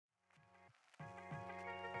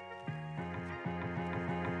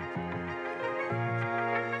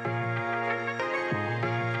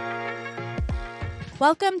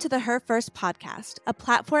Welcome to the Her First podcast, a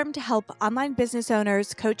platform to help online business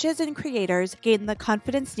owners, coaches, and creators gain the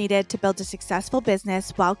confidence needed to build a successful business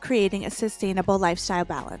while creating a sustainable lifestyle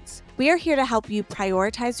balance. We are here to help you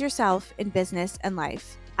prioritize yourself in business and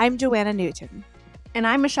life. I'm Joanna Newton. And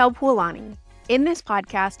I'm Michelle Puolani. In this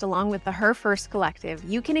podcast, along with the Her First Collective,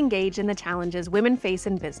 you can engage in the challenges women face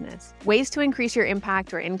in business, ways to increase your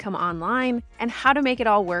impact or income online, and how to make it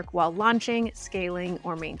all work while launching, scaling,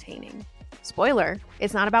 or maintaining. Spoiler,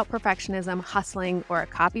 it's not about perfectionism, hustling, or a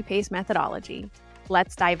copy-paste methodology.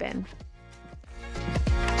 Let's dive in.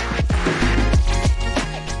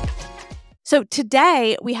 So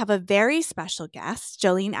today we have a very special guest,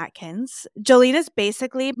 Joline Atkins. Joline is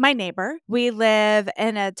basically my neighbor. We live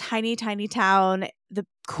in a tiny, tiny town, the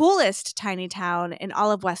coolest tiny town in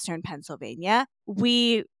all of Western Pennsylvania.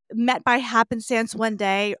 We met by happenstance one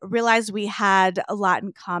day, realized we had a lot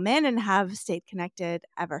in common and have stayed connected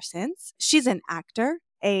ever since. She's an actor,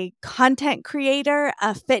 a content creator,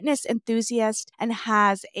 a fitness enthusiast, and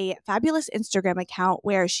has a fabulous Instagram account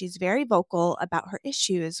where she's very vocal about her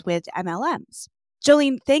issues with MLMs.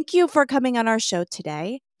 Joline, thank you for coming on our show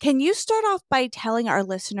today. Can you start off by telling our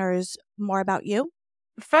listeners more about you?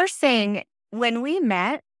 First thing, when we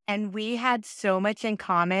met and we had so much in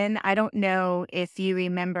common, I don't know if you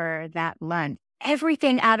remember that lunch.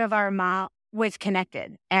 Everything out of our mouth was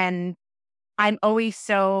connected. And I'm always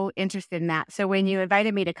so interested in that. So when you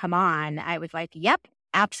invited me to come on, I was like, yep,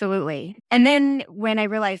 absolutely. And then when I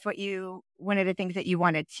realized one of the things that you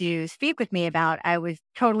wanted to speak with me about, I was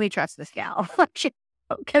totally trust this gal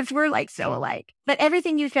because we're like so alike. But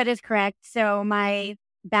everything you said is correct. So my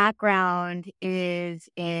background is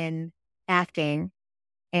in acting.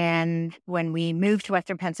 And when we moved to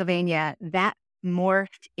Western Pennsylvania, that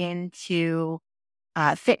morphed into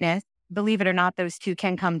fitness. Believe it or not, those two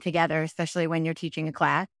can come together, especially when you're teaching a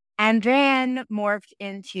class. And then morphed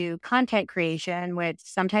into content creation, which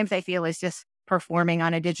sometimes I feel is just performing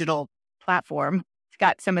on a digital platform. It's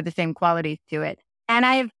got some of the same qualities to it. And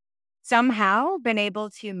I've somehow been able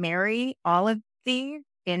to marry all of these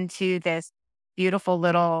into this beautiful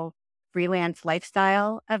little freelance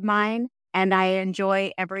lifestyle of mine. And I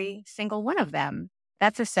enjoy every single one of them.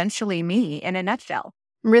 That's essentially me in a nutshell.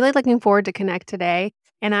 I'm really looking forward to connect today.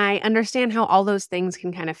 And I understand how all those things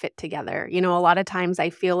can kind of fit together. You know, a lot of times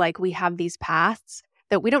I feel like we have these paths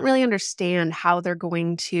that we don't really understand how they're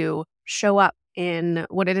going to show up in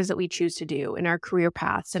what it is that we choose to do in our career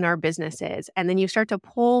paths and our businesses. And then you start to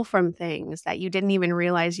pull from things that you didn't even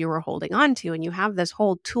realize you were holding on to. And you have this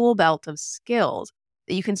whole tool belt of skills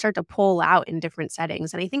that you can start to pull out in different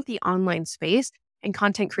settings. And I think the online space and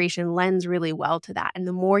content creation lends really well to that. And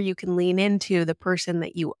the more you can lean into the person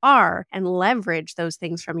that you are and leverage those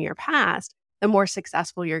things from your past, the more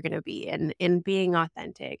successful you're going to be in being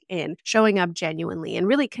authentic, in showing up genuinely, and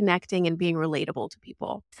really connecting and being relatable to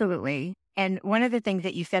people. Absolutely. And one of the things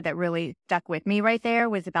that you said that really stuck with me right there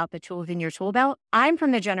was about the tools in your tool belt. I'm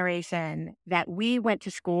from the generation that we went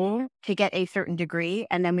to school to get a certain degree,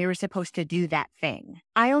 and then we were supposed to do that thing.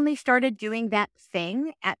 I only started doing that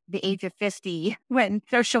thing at the age of 50 when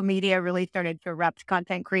social media really started to erupt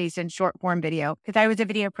content creation, short form video, because I was a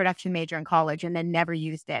video production major in college and then never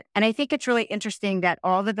used it. And I think it's really interesting that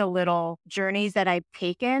all of the little journeys that I've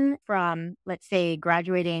taken from, let's say,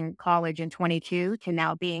 graduating college in 22 to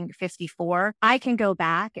now being 54, I can go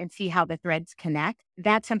back and see how the threads connect.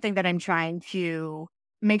 That's something that I'm trying to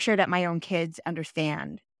make sure that my own kids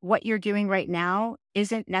understand. What you're doing right now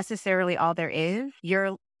isn't necessarily all there is.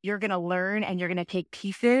 You're going to learn and you're going to take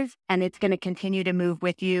pieces, and it's going to continue to move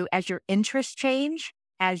with you as your interests change,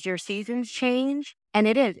 as your seasons change. And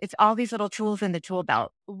it's all these little tools in the tool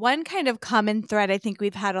belt. One kind of common thread I think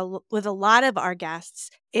we've had with a lot of our guests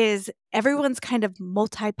is everyone's kind of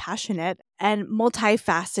multi-passionate and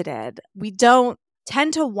multifaceted. We don't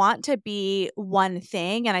tend to want to be one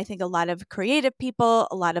thing. And I think a lot of creative people,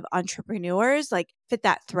 a lot of entrepreneurs fit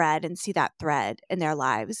that thread and see that thread in their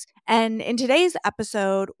lives. And in today's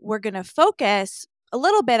episode, we're going to focus a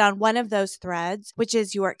little bit on one of those threads, which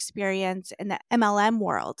is your experience in the MLM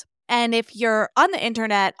world. And if you're on the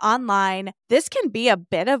internet, online, this can be a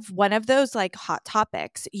bit of one of those hot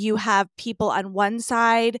topics. You have people on one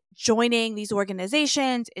side joining these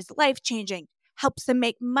organizations is life-changing, helps them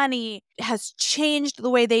make money, has changed the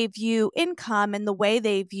way they view income and the way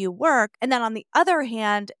they view work. And then on the other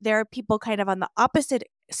hand, there are people kind of on the opposite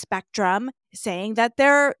spectrum saying that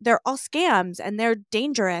they're all scams and they're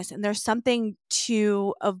dangerous and there's something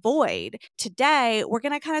to avoid. Today, we're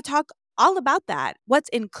going to kind of talk all about that, what's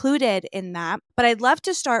included in that. But I'd love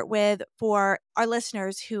to start with, for our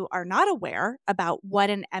listeners who are not aware about what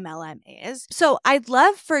an MLM is. So I'd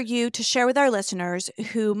love for you to share with our listeners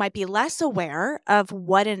who might be less aware of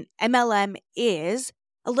what an MLM is,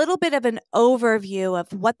 a little bit of an overview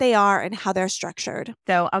of what they are and how they're structured.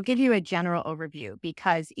 So I'll give you a general overview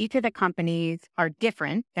because each of the companies are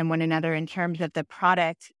different than one another in terms of the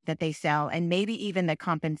product that they sell and maybe even the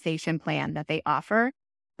compensation plan that they offer.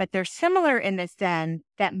 But they're similar in the sense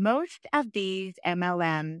that most of these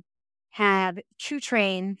MLMs have two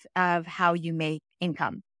trains of how you make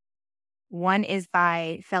income. One is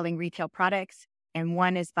by selling retail products, and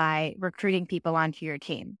one is by recruiting people onto your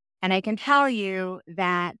team. And I can tell you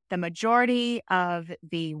that the majority of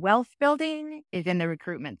the wealth building is in the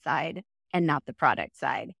recruitment side and not the product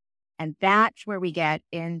side. And that's where we get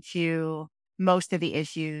into most of the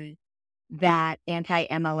issues that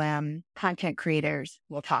anti-MLM content creators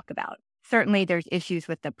will talk about. Certainly, there's issues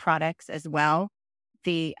with the products as well.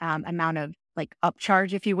 The amount of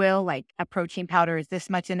upcharge, if you will, like a protein powder is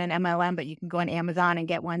this much in an MLM, but you can go on Amazon and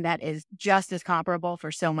get one that is just as comparable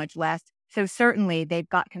for so much less. So certainly they've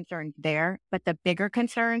got concerns there, but the bigger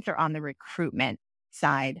concerns are on the recruitment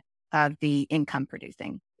side of the income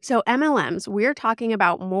producing. So MLMs, we're talking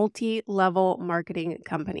about multi-level marketing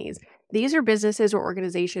companies. These are businesses or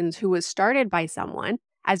organizations who was started by someone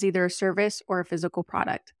as either a service or a physical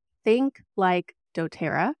product. Think like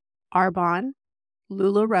doTERRA, Arbonne,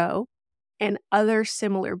 LuLaRoe, and other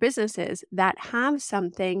similar businesses that have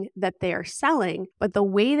something that they are selling, but the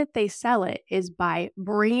way that they sell it is by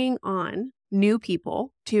bringing on new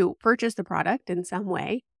people to purchase the product in some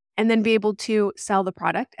way, and then be able to sell the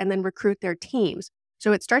product and then recruit their teams.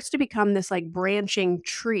 So it starts to become this branching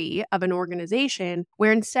tree of an organization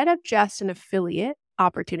where instead of just an affiliate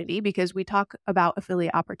opportunity, because we talk about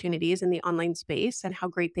affiliate opportunities in the online space and how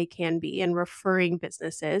great they can be in referring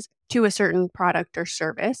businesses to a certain product or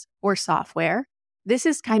service or software, this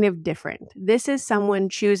is kind of different. This is someone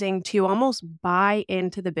choosing to almost buy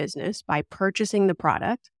into the business by purchasing the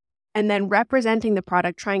product and then representing the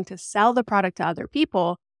product, trying to sell the product to other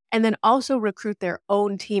people, and then also recruit their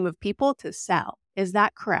own team of people to sell. Is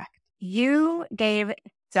that correct? You gave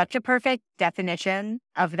such a perfect definition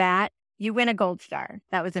of that. You win a gold star.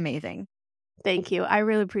 That was amazing. Thank you. I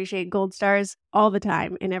really appreciate gold stars all the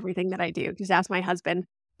time in everything that I do. Just ask my husband.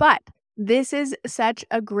 But this is such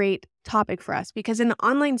a great topic for us because in the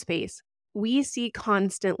online space, we see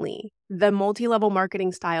constantly the multi-level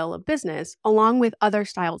marketing style of business along with other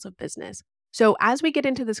styles of business. So as we get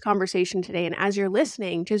into this conversation today, and as you're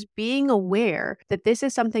listening, just being aware that this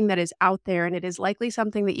is something that is out there and it is likely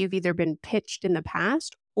something that you've either been pitched in the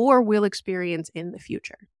past or will experience in the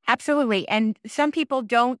future. Absolutely. And some people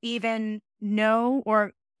don't even know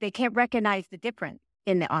or they can't recognize the difference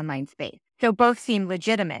in the online space. So both seem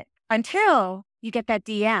legitimate until you get that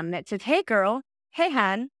DM that says, hey, girl, hey,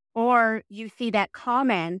 hun, or you see that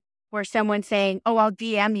comment where someone's saying, oh, I'll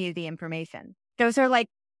DM you the information. Those are like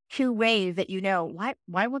two ways that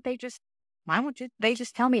why won't they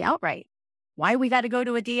just tell me outright? Why we got to go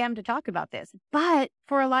to a DM to talk about this? But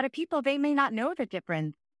for a lot of people, they may not know the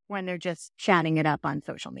difference when they're just chatting it up on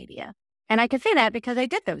social media. And I can say that because I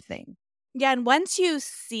did those things. Yeah, and once you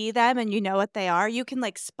see them and you know what they are, you can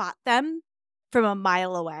spot them from a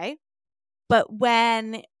mile away. But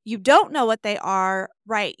when you don't know what they are,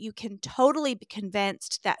 right, you can totally be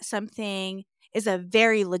convinced that something is a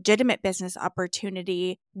very legitimate business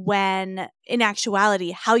opportunity when in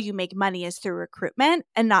actuality, how you make money is through recruitment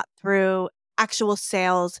and not through actual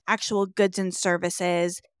sales, actual goods and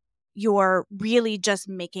services. You're really just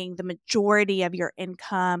making the majority of your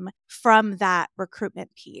income from that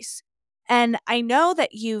recruitment piece. And I know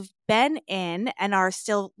that you've been in and are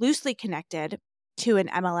still loosely connected to an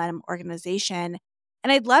MLM organization.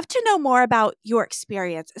 And I'd love to know more about your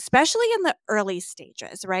experience, especially in the early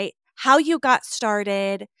stages, right? How you got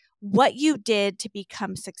started, what you did to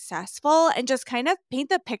become successful, and just kind of paint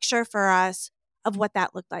the picture for us of what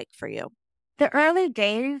that looked like for you. The early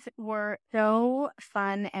days were so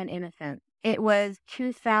fun and innocent. It was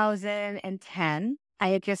 2010. I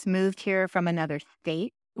had just moved here from another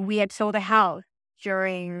state. We had sold a house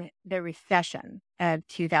during the recession of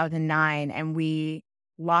 2009, and we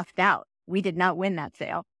lost out. We did not win that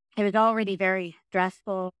sale. It was already very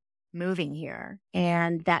stressful moving here,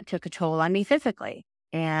 and that took a toll on me physically.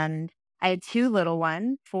 And I had two little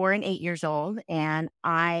ones, 4 and 8 years old, and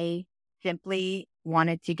I simply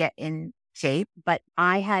wanted to get in shape, but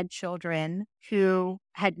I had children who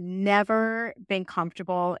had never been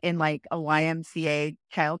comfortable in a YMCA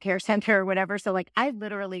childcare center or whatever. So I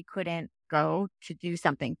literally couldn't go to do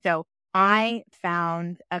something. So I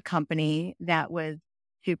found a company that was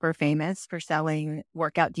super famous for selling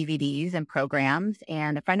workout DVDs and programs.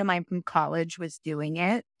 And a friend of mine from college was doing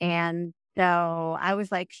it. And so I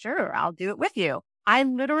was like, sure, I'll do it with you. I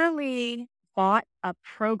literally bought a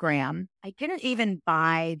program. I didn't even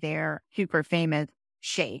buy their super famous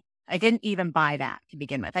shake. I didn't even buy that to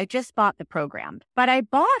begin with. I just bought the program, but I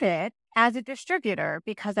bought it as a distributor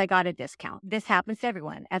because I got a discount. This happens to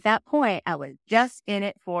everyone. At that point, I was just in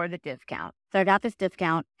it for the discount. So I got this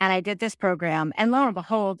discount and I did this program. And lo and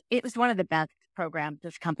behold, it was one of the best programs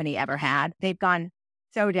this company ever had. They've gone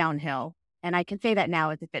so downhill. And I can say that now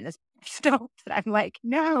as a fitness professional. I'm like,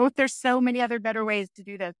 no, there's so many other better ways to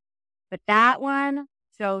do this. But that one,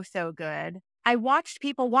 so good. I watched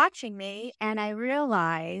people watching me and I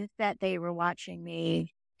realized that they were watching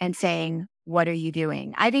me and saying, what are you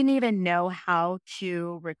doing? I didn't even know how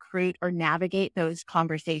to recruit or navigate those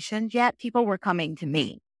conversations yet. People were coming to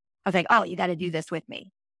me. I was like, oh, you got to do this with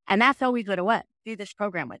me. And that's always what it was. Do this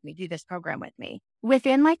program with me. Do this program with me.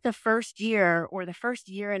 Within like the first year or the first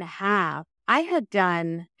year and a half, I had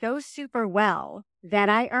done so super well that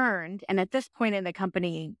I earned, and at this point in the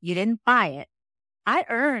company, you didn't buy it. I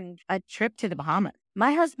earned a trip to the Bahamas.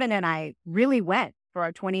 My husband and I really went for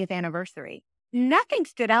our 20th anniversary. Nothing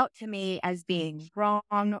stood out to me as being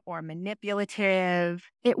wrong or manipulative.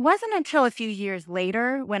 It wasn't until a few years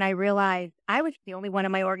later when I realized I was the only one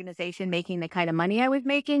in my organization making the kind of money I was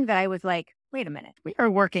making that I was like, wait a minute, we are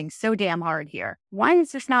working so damn hard here. Why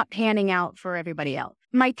is this not panning out for everybody else?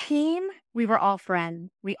 My team, we were all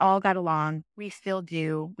friends. We all got along. We still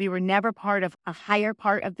do. We were never part of a higher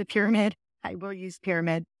part of the pyramid. I will use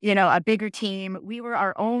pyramid, a bigger team. We were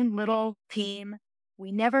our own little team.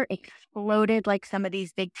 We never exploded like some of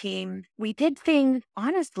these big teams. We did things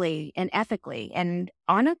honestly and ethically. And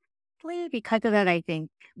honestly, because of that, I think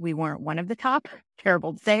we weren't one of the top.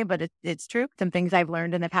 Terrible to say, but it's true. Some things I've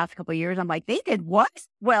learned in the past couple of years, I'm like, they did what?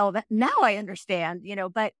 Well, now I understand,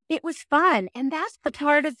 but it was fun. And that's the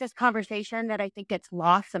part of this conversation that I think gets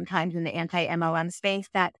lost sometimes in the anti-MLM space,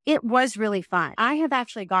 that it was really fun. I have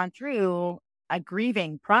actually gone through a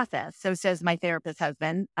grieving process. So says my therapist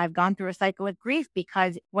husband. I've gone through a cycle of grief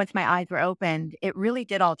because once my eyes were opened, it really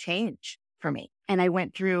did all change for me. And I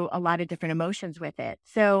went through a lot of different emotions with it.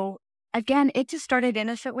 So again, it just started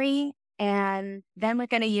innocently. And then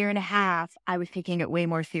within a year and a half, I was taking it way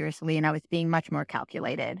more seriously and I was being much more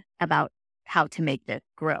calculated about how to make this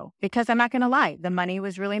grow. Because I'm not going to lie, the money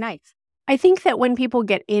was really nice. I think that when people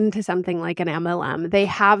get into something like an MLM, they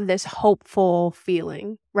have this hopeful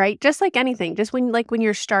feeling, right? Just like anything, just when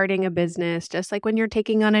you're starting a business, just like when you're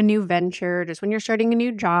taking on a new venture, just when you're starting a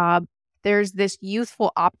new job, there's this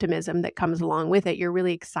youthful optimism that comes along with it. You're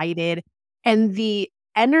really excited. And the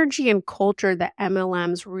energy and culture that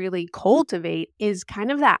MLMs really cultivate is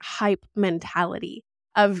kind of that hype mentality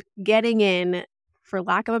of getting in, for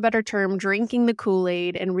lack of a better term, drinking the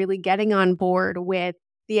Kool-Aid and really getting on board with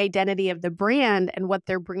the identity of the brand and what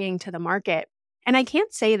they're bringing to the market. And I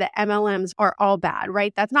can't say that MLMs are all bad,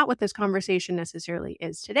 right? That's not what this conversation necessarily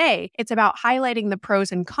is today. It's about highlighting the pros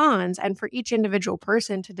and cons and for each individual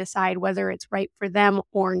person to decide whether it's right for them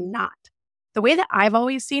or not. The way that I've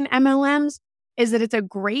always seen MLMs is that it's a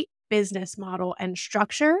great business model and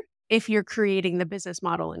structure if you're creating the business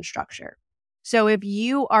model and structure. So if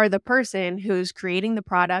you are the person who's creating the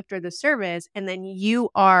product or the service, and then you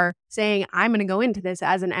are saying, I'm going to go into this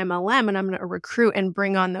as an MLM and I'm going to recruit and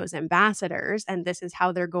bring on those ambassadors, and this is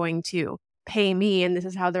how they're going to pay me, and this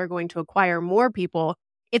is how they're going to acquire more people,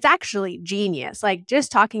 it's actually genius. Like,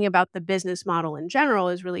 just talking about the business model in general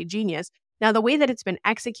is really genius. Now, the way that it's been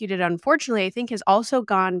executed, unfortunately, I think has also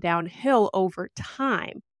gone downhill over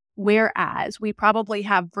time. Whereas we probably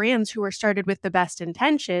have brands who are started with the best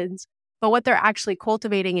intentions, but what they're actually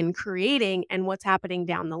cultivating and creating and what's happening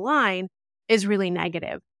down the line is really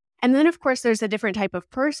negative. And then, of course, there's a different type of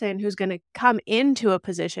person who's going to come into a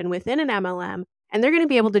position within an MLM, and they're going to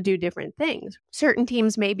be able to do different things. Certain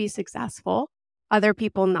teams may be successful, other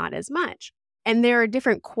people not as much. And there are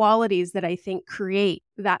different qualities that I think create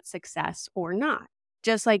that success or not.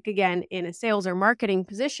 Just like, again, in a sales or marketing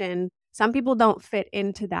position, some people don't fit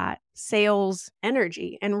into that sales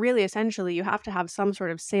energy. And really, essentially, you have to have some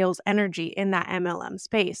sort of sales energy in that MLM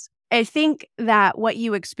space. I think that what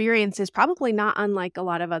you experience is probably not unlike a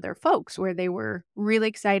lot of other folks where they were really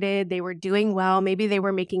excited, they were doing well, maybe they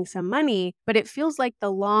were making some money, but it feels like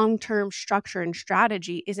the long-term structure and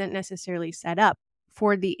strategy isn't necessarily set up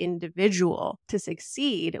for the individual to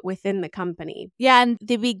succeed within the company. Yeah, and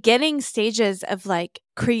the beginning stages of like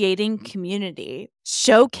creating community,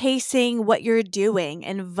 showcasing what you're doing,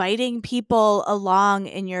 inviting people along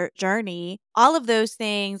in your journey all of those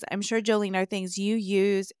things, I'm sure, Joline, are things you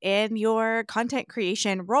use in your content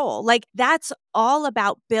creation role. Like, that's all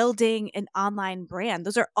about building an online brand.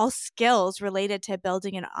 Those are all skills related to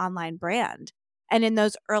building an online brand. And in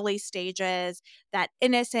those early stages, that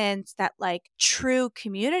innocence, that like true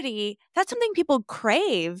community, that's something people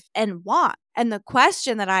crave and want. And the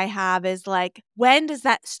question that I have is like, when does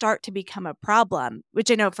that start to become a problem?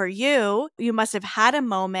 Which I know for you, you must have had a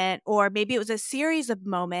moment, or maybe it was a series of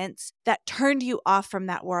moments that turned you off from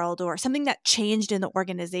that world, or something that changed in the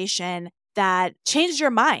organization that changed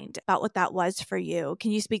your mind about what that was for you.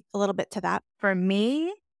 Can you speak a little bit to that? For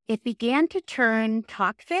me, it began to turn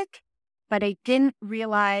toxic, but I didn't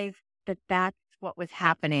realize that that's what was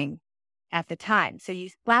happening at the time. So you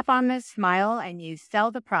slap on this smile and you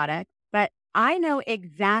sell the product, but I know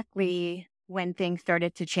exactly when things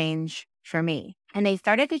started to change for me. And they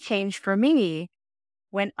started to change for me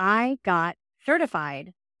when I got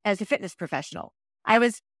certified as a fitness professional. I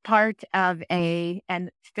was part of and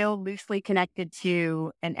still loosely connected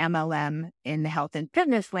to an MLM in the health and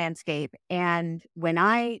fitness landscape. And when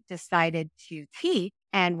I decided to teach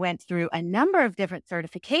and went through a number of different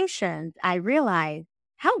certifications, I realized,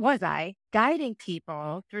 how was I guiding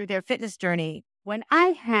people through their fitness journey when I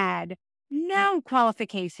had no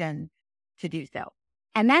qualifications to do so?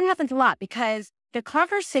 And that happens a lot because the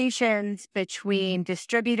conversations between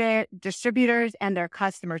distributors and their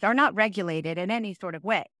customers are not regulated in any sort of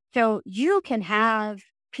way. So you can have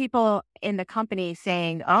people in the company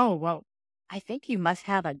saying, oh, well, I think you must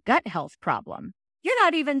have a gut health problem. You're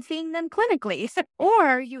not even seeing them clinically.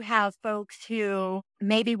 Or you have folks who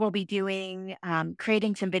maybe will be doing,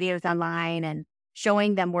 creating some videos online and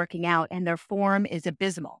showing them working out, and their form is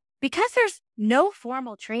abysmal. Because there's no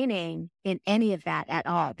formal training in any of that at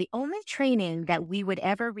all. The only training that we would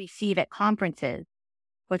ever receive at conferences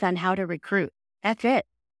was on how to recruit. That's it.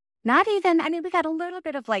 Not even, we got a little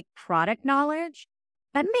bit of like product knowledge,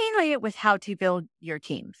 but mainly it was how to build your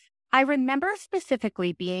teams. I remember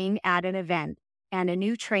specifically being at an event and a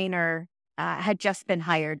new trainer had just been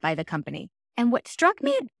hired by the company. And what struck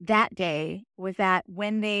me that day was that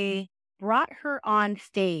when they brought her on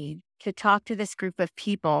stage to talk to this group of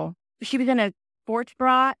people, she was in a sports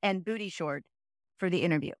bra and booty shorts for the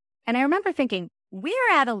interview. And I remember thinking,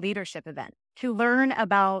 we're at a leadership event to learn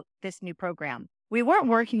about this new program. We weren't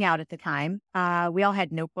working out at the time. We all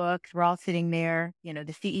had notebooks. We're all sitting there. The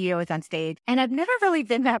CEO is on stage. And I've never really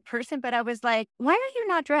been that person, but I was like, why are you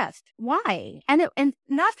not dressed? Why? And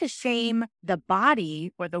not to shame the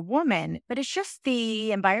body or the woman, but it's just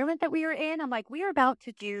the environment that we were in. I'm like, we are about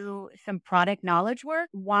to do some product knowledge work.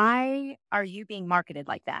 Why are you being marketed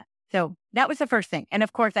like that? So that was the first thing. And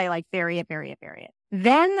of course, I bury it.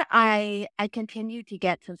 Then I continued to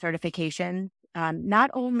get some certifications. Not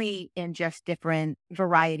only in just different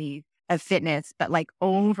varieties of fitness, but like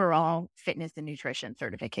overall fitness and nutrition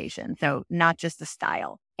certification. So not just the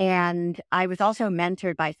style. And I was also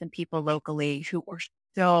mentored by some people locally who were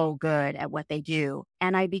so good at what they do.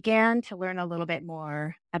 And I began to learn a little bit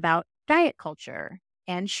more about diet culture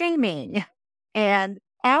and shaming and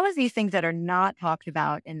all of these things that are not talked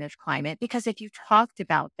about in this climate, because if you talked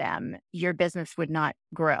about them, your business would not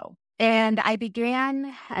grow. And I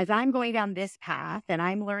began, as I'm going down this path and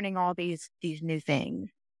I'm learning all these new things,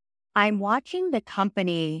 I'm watching the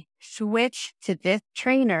company switch to this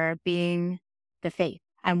trainer being the face.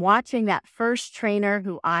 I'm watching that first trainer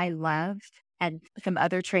who I loved and some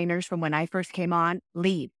other trainers from when I first came on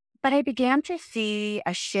leave. But I began to see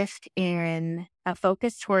a shift in a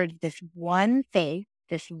focus toward this one face,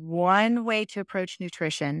 this one way to approach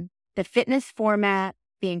nutrition, the fitness format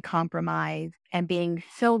being compromised and being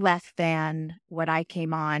so less than what I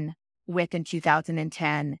came on with in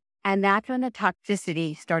 2010. And that's when the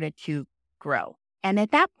toxicity started to grow. And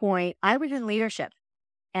at that point, I was in leadership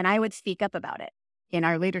and I would speak up about it in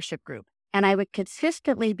our leadership group. And I would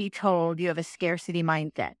consistently be told, you have a scarcity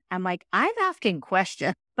mindset. I'm like, I'm asking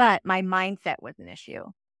questions, but my mindset was an issue.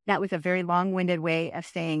 That was a very long-winded way of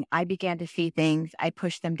saying I began to see things, I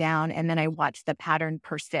pushed them down, and then I watched the pattern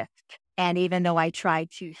persist. And even though I tried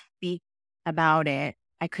to speak about it,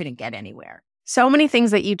 I couldn't get anywhere. So many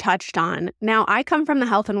things that you touched on. Now, I come from the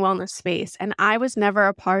health and wellness space, and I was never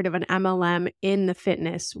a part of an MLM in the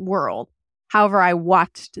fitness world. However, I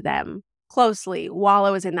watched them closely while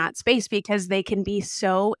I was in that space because they can be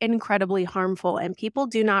so incredibly harmful. And people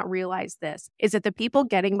do not realize this, is that the people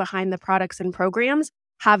getting behind the products and programs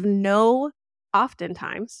have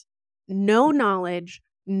oftentimes, no knowledge,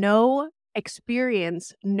 no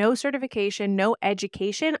experience, no certification, no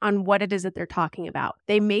education on what it is that they're talking about.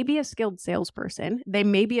 They may be a skilled salesperson, they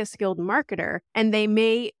may be a skilled marketer, and they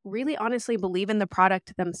may really honestly believe in the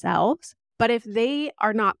product themselves, But if they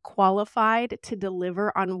are not qualified to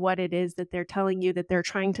deliver on what it is that they're telling you that they're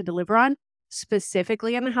trying to deliver on,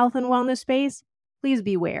 specifically in the health and wellness space, please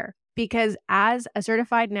beware. Because as a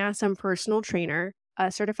certified NASM personal trainer,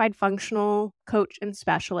 a certified functional coach and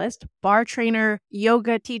specialist, bar trainer,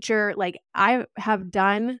 yoga teacher, like I have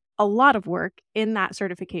done a lot of work in that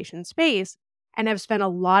certification space and have spent a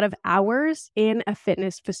lot of hours in a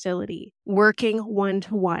fitness facility, working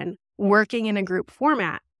one-to-one, working in a group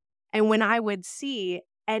format. And when I would see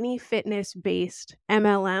any fitness-based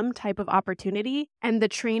MLM type of opportunity and the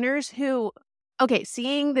trainers who,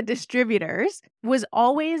 seeing the distributors was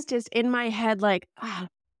always just in my head like, oh,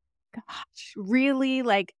 gosh, really?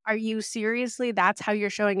 Like, are you seriously? That's how you're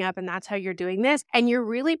showing up and that's how you're doing this? And you're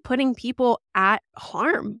really putting people at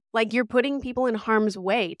harm. Like you're putting people in harm's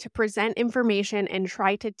way to present information and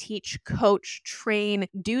try to teach, coach, train,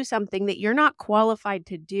 do something that you're not qualified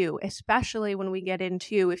to do, especially when we get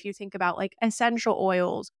into, if you think about like essential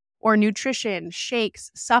oils or nutrition,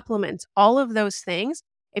 shakes, supplements, all of those things.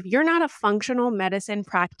 If you're not a functional medicine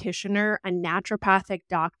practitioner, a naturopathic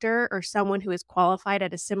doctor, or someone who is qualified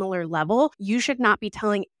at a similar level, you should not be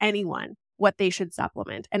telling anyone what they should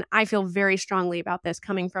supplement. And I feel very strongly about this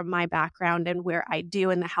coming from my background and where I do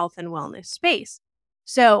in the health and wellness space.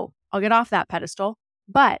 So I'll get off that pedestal,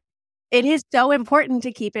 but it is so important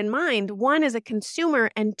to keep in mind, one, as a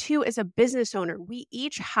consumer, and two, as a business owner, we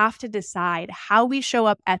each have to decide how we show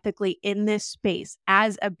up ethically in this space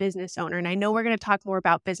as a business owner. And I know we're going to talk more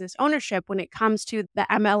about business ownership when it comes to the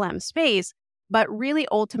MLM space, but really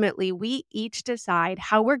ultimately, we each decide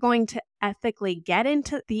how we're going to ethically get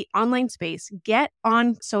into the online space, get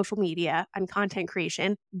on social media and content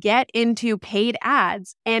creation, get into paid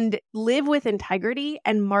ads, and live with integrity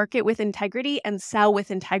and market with integrity and sell with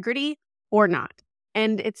integrity or not.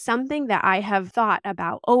 And it's something that I have thought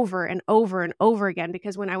about over and over and over again,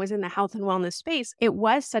 because when I was in the health and wellness space, it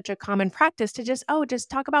was such a common practice to just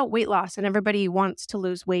talk about weight loss, and everybody wants to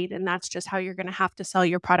lose weight. And that's just how you're going to have to sell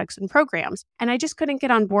your products and programs. And I just couldn't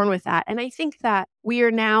get on board with that. And I think that we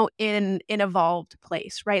are now in an evolved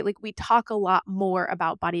place, right? Like we talk a lot more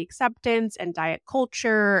about body acceptance and diet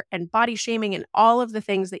culture and body shaming and all of the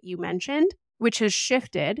things that you mentioned, which has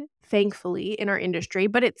shifted, thankfully, in our industry,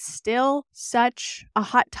 but it's still such a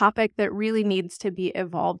hot topic that really needs to be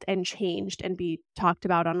evolved and changed and be talked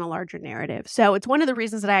about on a larger narrative. So it's one of the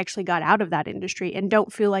reasons that I actually got out of that industry and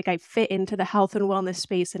don't feel like I fit into the health and wellness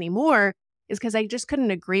space anymore, is because I just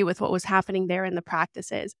couldn't agree with what was happening there in the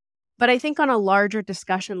practices. But I think on a larger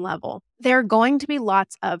discussion level, there are going to be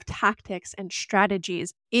lots of tactics and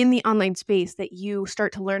strategies in the online space that you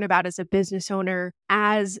start to learn about as a business owner,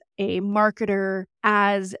 as a marketer,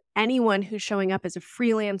 as anyone who's showing up as a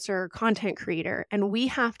freelancer, content creator. And we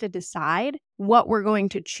have to decide what we're going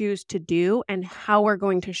to choose to do and how we're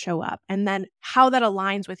going to show up, and then how that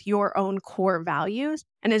aligns with your own core values.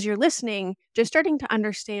 And as you're listening, just starting to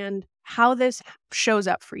understand how this shows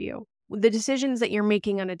up for you. The decisions that you're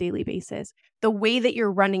making on a daily basis, the way that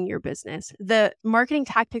you're running your business, the marketing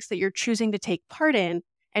tactics that you're choosing to take part in,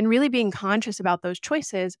 and really being conscious about those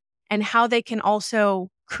choices and how they can also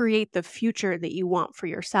create the future that you want for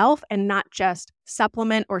yourself and not just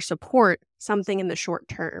supplement or support something in the short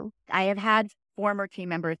term. I have had former team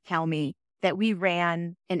members tell me that we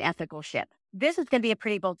ran an ethical ship. This is going to be a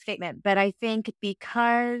pretty bold statement, but I think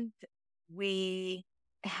because we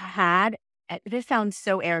had, this sounds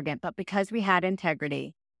so arrogant, but because we had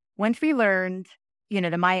integrity, once we learned,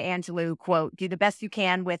 the Maya Angelou quote, do the best you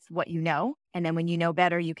can with what you know. And then when you know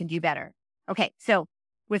better, you can do better. Okay. So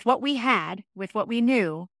with what we had, with what we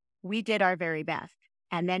knew, we did our very best.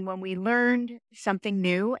 And then when we learned something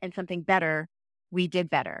new and something better, we did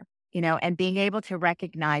better, and being able to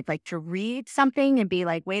recognize, like to read something and be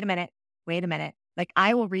like, wait a minute. Like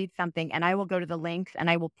I will read something and I will go to the links and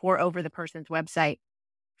I will pour over the person's website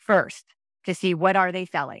first to see what are they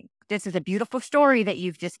selling. This is a beautiful story that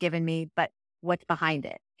you've just given me, but what's behind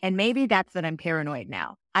it? And maybe that's that I'm paranoid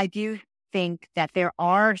now. I do think that there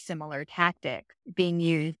are similar tactics being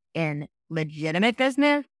used in legitimate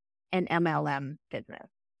business and MLM business.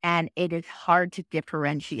 And it is hard to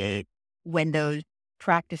differentiate when those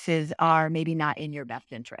practices are maybe not in your best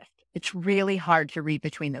interest. It's really hard to read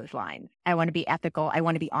between those lines. I want to be ethical. I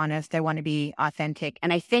want to be honest. I want to be authentic.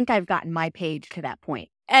 And I think I've gotten my page to that point.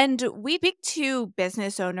 And we speak to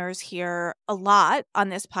business owners here a lot on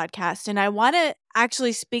this podcast. And I want to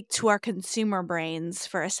actually speak to our consumer brains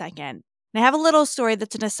for a second. And I have a little story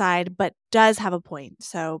that's an aside, but does have a point.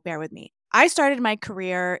 So bear with me. I started my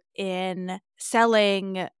career in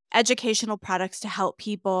selling educational products to help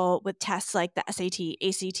people with tests like the SAT,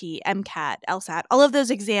 ACT, MCAT, LSAT, all of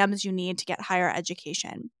those exams you need to get higher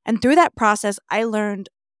education. And through that process, I learned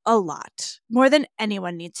a lot, more than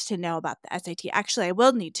anyone needs to know about the SAT. Actually, I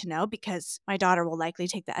will need to know because my daughter will likely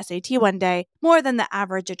take the SAT one day, more than the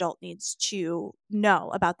average adult needs to know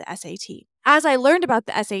about the SAT. As I learned about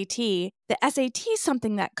the SAT is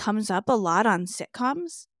something that comes up a lot on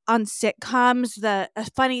sitcoms. On sitcoms, a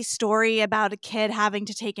funny story about a kid having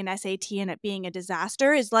to take an SAT and it being a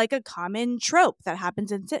disaster is like a common trope that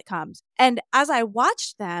happens in sitcoms. And as I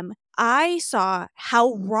watched them, I saw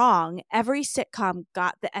how wrong every sitcom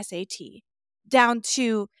got the SAT, down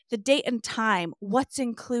to the date and time, what's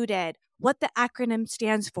included, what the acronym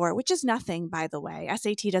stands for, which is nothing, by the way.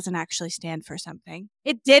 SAT doesn't actually stand for something.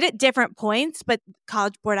 It did at different points, but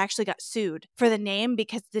College Board actually got sued for the name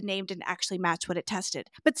because the name didn't actually match what it tested.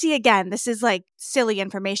 But see, again, this is like silly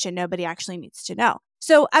information nobody actually needs to know.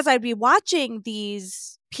 So as I'd be watching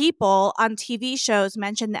these people on TV shows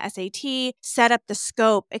mention the SAT, set up the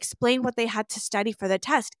scope, explain what they had to study for the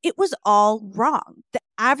test, it was all wrong. The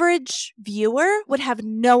average viewer would have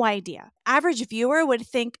no idea. Average viewer would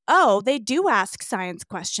think, oh, they do ask science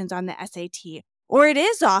questions on the SAT, or it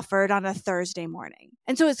is offered on a Thursday morning.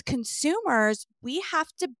 And so as consumers, we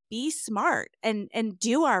have to be smart and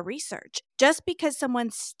do our research. Just because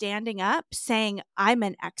someone's standing up saying, I'm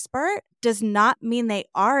an expert, does not mean they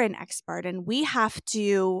are an expert. And we have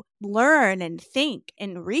to learn and think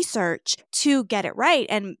and research to get it right.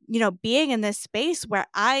 And, being in this space where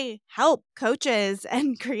I help coaches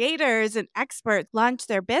and creators and experts launch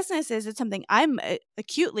their businesses is something I'm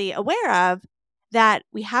acutely aware of, that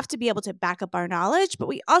we have to be able to back up our knowledge, but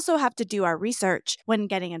we also have to do our research when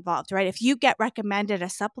getting involved, right? If you get recommended a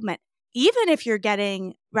supplement, even if you're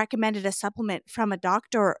getting recommended a supplement from a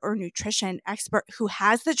doctor or nutrition expert who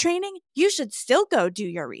has the training, you should still go do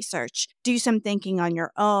your research, do some thinking on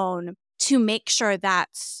your own to make sure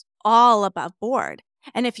that's all above board.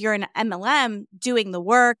 And if you're an MLM doing the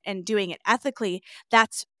work and doing it ethically,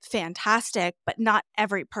 that's fantastic, but not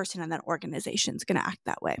every person in that organization is going to act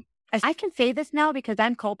that way. I can say this now because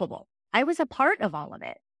I'm culpable. I was a part of all of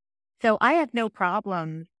it. So I have no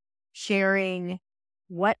problem sharing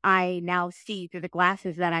what I now see through the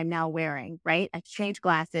glasses that I'm now wearing, right? I've changed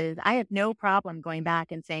glasses. I have no problem going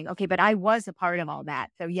back and saying, okay, but I was a part of all that.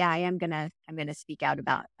 So yeah, I'm gonna speak out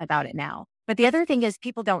about it now. But the other thing is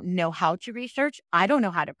people don't know how to research. I don't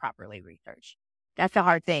know how to properly research. That's a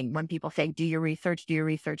hard thing when people say, do your research,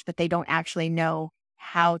 but they don't actually know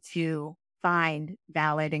how to find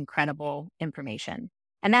valid and credible information.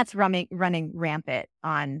 And that's running rampant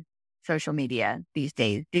on social media these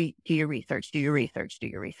days. Do your research,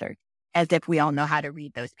 as if we all know how to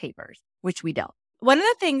read those papers, which we don't. One of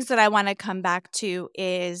the things that I want to come back to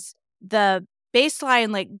is the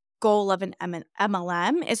baseline goal of an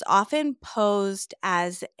MLM is often posed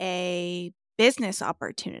as a business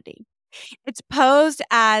opportunity. It's posed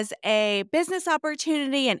as a business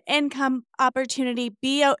opportunity, an income opportunity,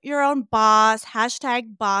 be your own boss,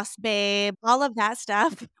 #boss babe, all of that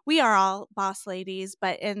stuff. We are all boss ladies,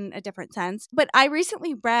 but in a different sense. But I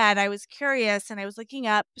recently read, I was curious, and I was looking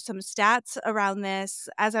up some stats around this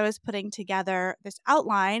as I was putting together this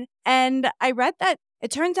outline. And I read that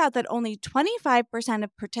it turns out that only 25%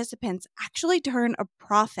 of participants actually turn a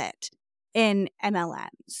profit in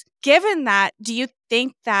MLMs. Given that, do you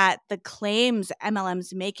think that the claims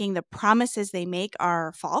MLMs making, the promises they make,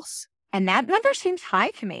 are false? And that number seems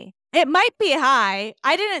high to me. It might be high.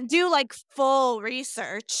 I didn't do full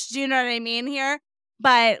research. Do you know what I mean here?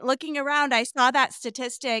 But looking around, I saw that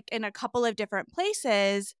statistic in a couple of different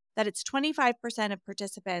places that it's 25% of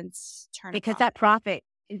participants turn because that profit,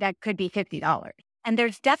 that could be $50. And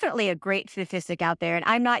there's definitely a great statistic out there. And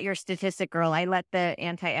I'm not your statistic girl. I let the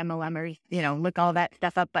anti-MLMers, look all that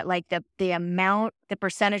stuff up. But the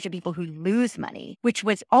percentage of people who lose money, which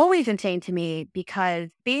was always insane to me because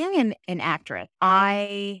being an actress,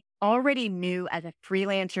 I already knew as a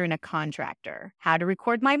freelancer and a contractor how to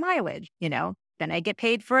record my mileage, then I get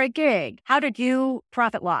paid for a gig, how to do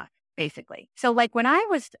profit loss. Basically. So when I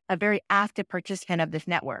was a very active participant of this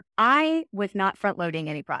network, I was not front loading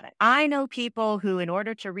any product. I know people who, in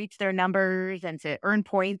order to reach their numbers and to earn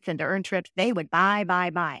points and to earn trips, they would buy.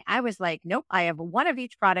 I was like, nope, I have one of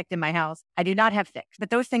each product in my house. I do not have 6, but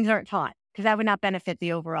those things aren't taught because that would not benefit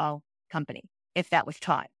the overall company if that was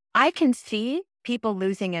taught. I can see people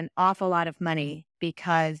losing an awful lot of money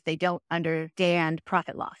because they don't understand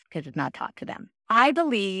profit loss because it's not taught to them. I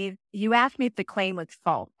believe you asked me if the claim was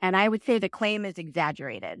false, and I would say the claim is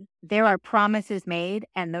exaggerated. There are promises made,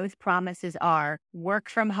 and those promises are work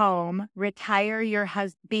from home, retire your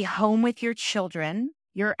husband, be home with your children,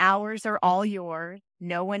 Your hours are all yours.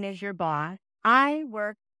 No one is your boss. I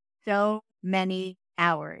worked so many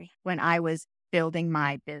hours when I was building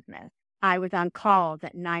my business. I was on calls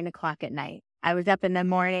at 9 o'clock at night. I was up in the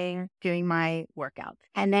morning doing my workouts.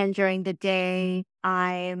 And then during the day,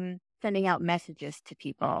 I'm sending out messages to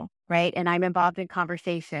people, right? And I'm involved in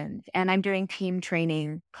conversations, and I'm doing team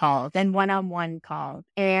training calls and one-on-one calls.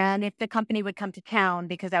 And if the company would come to town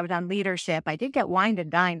because I was on leadership, I did get wined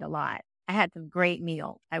and dined a lot. I had some great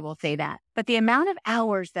meals, I will say that. But the amount of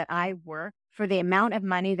hours that I worked for the amount of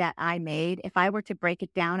money that I made, if I were to break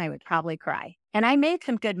it down, I would probably cry. And I made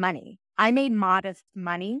some good money. I made modest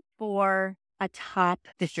money for a top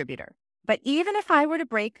distributor. But even if I were to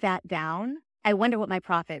break that down, I wonder what my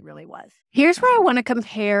profit really was. Here's where I want to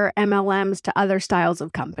compare MLMs to other styles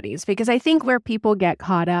of companies, because I think where people get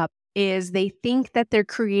caught up is they think that they're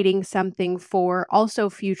creating something for also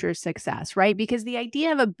future success, right? Because the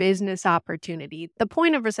idea of a business opportunity, the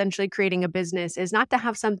point of essentially creating a business is not to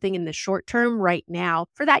have something in the short term right now.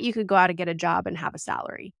 For that, you could go out and get a job and have a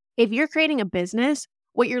salary. If you're creating a business,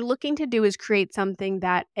 what you're looking to do is create something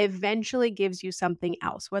that eventually gives you something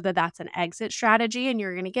else, whether that's an exit strategy and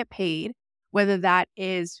you're going to get paid, whether that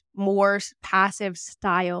is more passive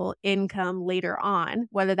style income later on,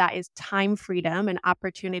 whether that is time freedom and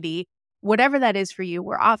opportunity, whatever that is for you,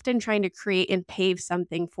 we're often trying to create and pave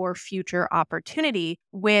something for future opportunity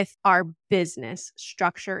with our business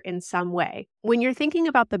structure in some way. When you're thinking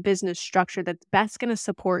about the business structure that's best going to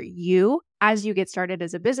support you as you get started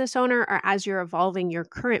as a business owner or as you're evolving your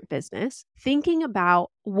current business, thinking about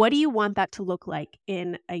what do you want that to look like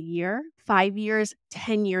in a year, 5 years,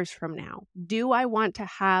 10 years from now? Do I want to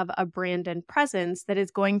have a brand and presence that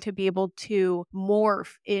is going to be able to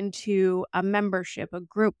morph into a membership, a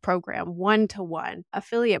group program, one-to-one,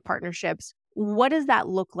 affiliate partnerships? What does that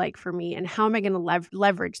look like for me, and how am I going to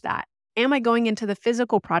leverage that? Am I going into the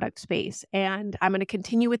physical product space and I'm going to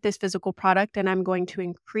continue with this physical product and I'm going to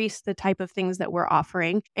increase the type of things that we're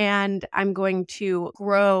offering and I'm going to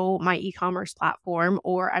grow my e-commerce platform,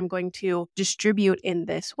 or I'm going to distribute in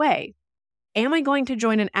this way? Am I going to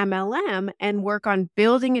join an MLM and work on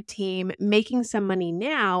building a team, making some money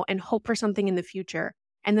now and hope for something in the future?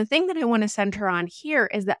 And the thing that I want to center on here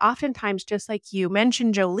is that oftentimes, just like you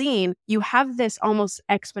mentioned, Joline, you have this almost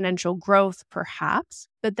exponential growth perhaps,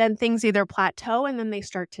 but then things either plateau and then they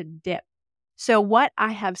start to dip. So what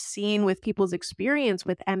I have seen with people's experience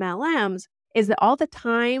with MLMs is that all the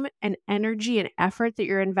time and energy and effort that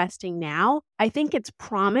you're investing now, I think it's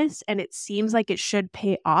promised and it seems like it should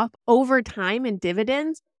pay off over time in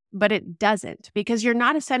dividends, but it doesn't, because you're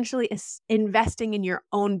not essentially investing in your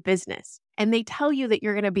own business. And they tell you that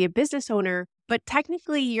you're going to be a business owner, but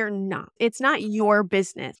technically you're not. It's not your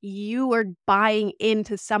business. You are buying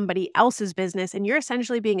into somebody else's business and you're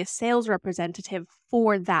essentially being a sales representative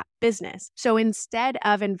for that business. So instead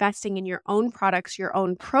of investing in your own products, your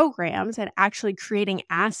own programs, and actually creating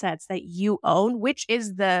assets that you own, which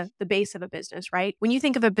is the base of a business, right? When you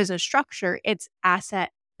think of a business structure, it's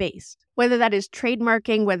asset based, whether that is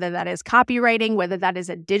trademarking, whether that is copywriting, whether that is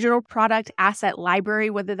a digital product, asset library,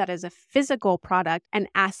 whether that is a physical product, and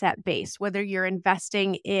asset based, whether you're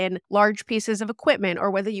investing in large pieces of equipment or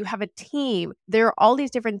whether you have a team. There are all these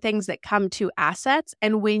different things that come to assets.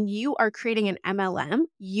 And when you are creating an MLM,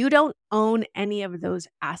 you don't own any of those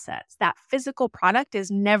assets. That physical product is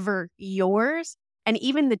never yours. And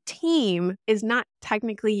even the team is not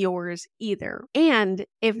technically yours either. And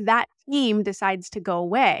if that team decides to go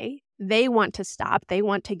away, they want to stop, they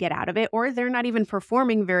want to get out of it, or they're not even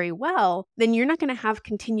performing very well, then you're not going to have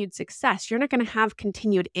continued success. You're not going to have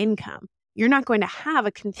continued income. You're not going to have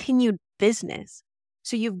a continued business.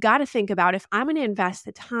 So you've got to think about, if I'm going to invest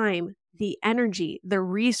the time, the energy, the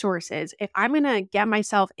resources, if I'm going to get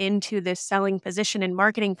myself into this selling position and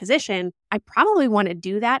marketing position, I probably want to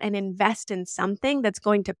do that and invest in something that's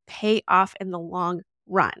going to pay off in the long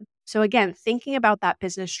run. So again, thinking about that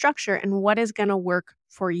business structure and what is going to work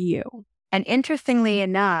for you. And interestingly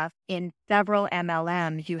enough, in several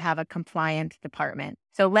MLMs, you have a compliance department.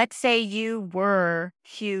 So let's say you were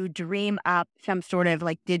to dream up some sort of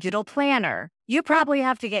like digital planner. You probably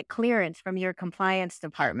have to get clearance from your compliance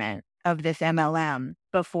department of this MLM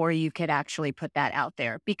before you could actually put that out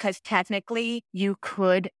there, because technically you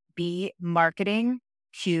could be marketing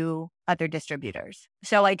to other distributors.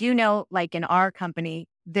 So I do know, like in our company,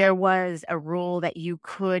 there was a rule that you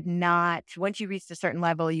could not, once you reached a certain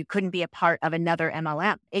level, you couldn't be a part of another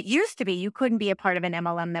MLM. It used to be you couldn't be a part of an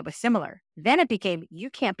MLM that was similar. Then it became you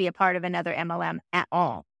can't be a part of another MLM at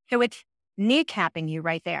all. So it's kneecapping you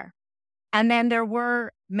right there. And then there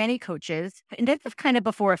were many coaches, and this was kind of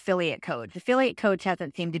before affiliate coach. Affiliate coach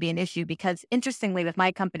hasn't seemed to be an issue because, interestingly, with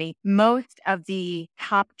my company, most of the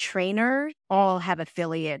top trainers all have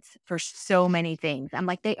affiliates for so many things. I'm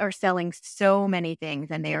like, they are selling so many things,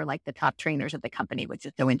 and they are like the top trainers of the company, which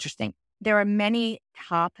is so interesting. There are many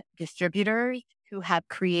top distributors who have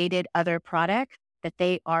created other products that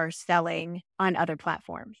they are selling on other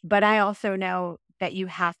platforms. But I also know that you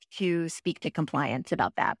have to speak to compliance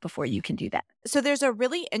about that before you can do that. So there's a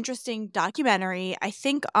really interesting documentary, I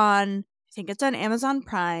think it's on Amazon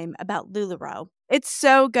Prime, about LuLaRoe. It's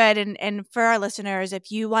so good. And for our listeners,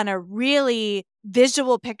 if you want a really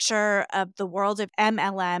visual picture of the world of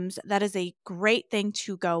MLMs, that is a great thing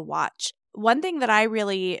to go watch. One thing that I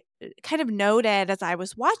really kind of noted as I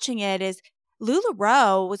was watching it is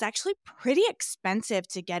LuLaRoe was actually pretty expensive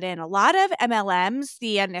to get in. A lot of MLMs,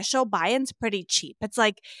 the initial buy-in's pretty cheap. It's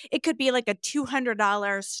like, it could be like a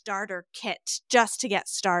 $200 starter kit just to get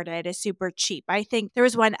started is super cheap. I think there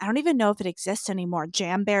was one, I don't even know if it exists anymore,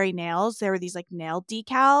 Jamberry Nails. There were these like nail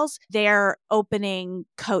decals. Their opening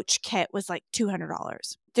coach kit was like $200.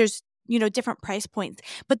 There's different price points.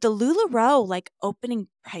 But the LuLaRoe like opening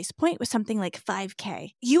price point was something like $5,000.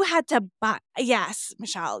 You had to buy, yes,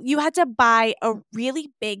 Michelle, you had to buy a really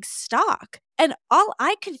big stock. And all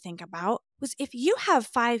I could think about was, if you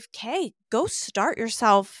have $5,000, go start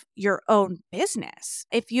yourself your own business.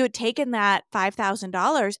 If you had taken that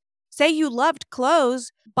 $5,000, say you loved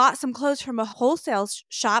clothes, bought some clothes from a wholesale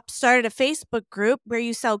shop, started a Facebook group where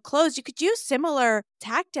you sell clothes, you could use similar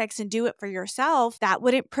tactics and do it for yourself. That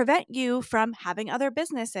wouldn't prevent you from having other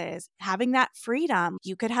businesses, having that freedom.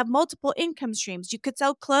 You could have multiple income streams. You could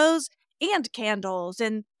sell clothes and candles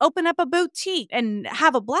and open up a boutique and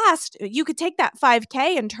have a blast. You could take that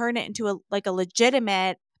 $5,000 and turn it into a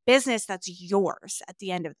legitimate business that's yours at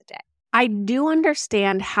the end of the day. I do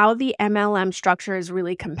understand how the MLM structure is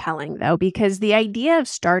really compelling, though, because the idea of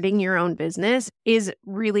starting your own business is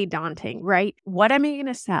really daunting, right? What am I going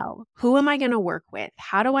to sell? Who am I going to work with?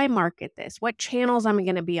 How do I market this? What channels am I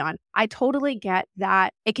going to be on? I totally get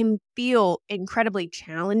that it can feel incredibly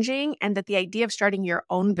challenging, and that the idea of starting your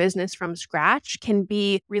own business from scratch can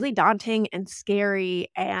be really daunting and scary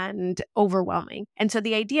and overwhelming. And so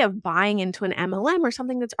the idea of buying into an MLM or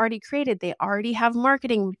something that's already created, they already have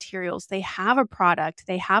marketing materials, they have a product,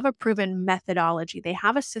 they have a proven methodology, they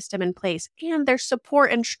have a system in place, and there's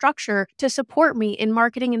support and structure to support me in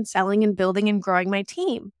marketing and selling and building and growing my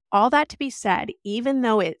team. All that to be said, even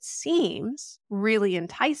though it seems really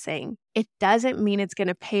enticing, it doesn't mean it's going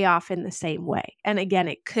to pay off in the same way. And again,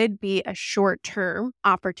 it could be a short-term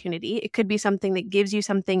opportunity. It could be something that gives you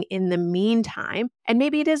something in the meantime. And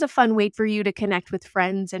maybe it is a fun way for you to connect with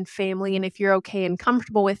friends and family. And if you're okay and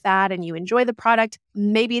comfortable with that and you enjoy the product,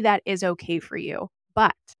 maybe that is okay for you.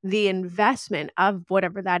 But the investment of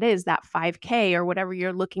whatever that is, that $5,000 or whatever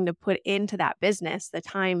you're looking to put into that business, the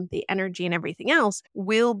time, the energy, and everything else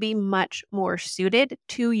will be much more suited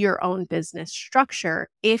to your own business structure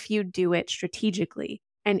if you do it strategically.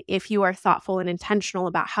 And if you are thoughtful and intentional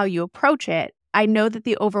about how you approach it. I know that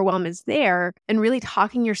the overwhelm is there, and really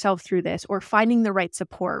talking yourself through this, or finding the right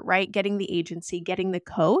support, right? Getting the agency, getting the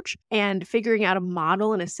coach, and figuring out a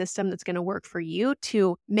model and a system that's going to work for you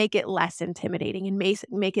to make it less intimidating and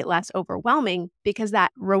make it less overwhelming, because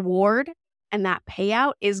that reward and that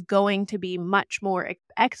payout is going to be much more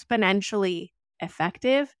exponentially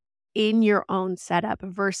effective in your own setup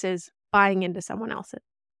versus buying into someone else's.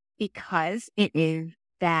 Because it is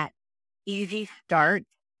that easy start,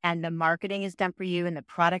 and the marketing is done for you, and the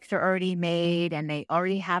products are already made, and they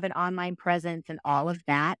already have an online presence and all of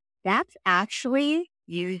that, that's actually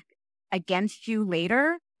used against you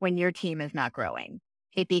later when your team is not growing.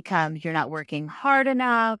 It becomes you're not working hard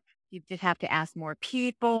enough. You just have to ask more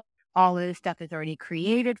people. All of this stuff is already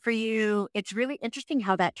created for you. It's really interesting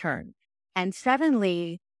how that turns. And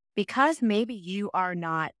suddenly, because maybe you are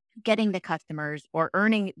not getting the customers or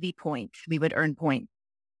earning the points, we would earn points,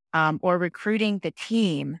 or recruiting the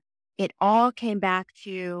team, it all came back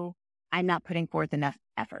to, I'm not putting forth enough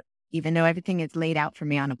effort, even though everything is laid out for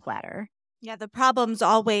me on a platter. Yeah, the problem's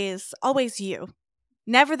always you.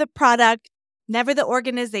 Never the product, never the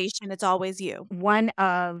organization. It's always you. One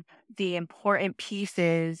of the important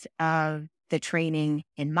pieces of the training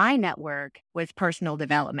in my network was personal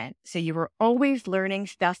development. So you were always learning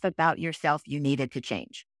stuff about yourself you needed to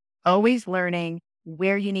change, always learning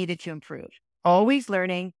where you needed to improve, always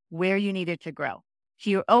learning where you needed to grow. So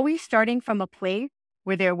you're always starting from a place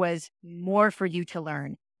where there was more for you to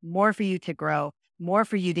learn, more for you to grow, more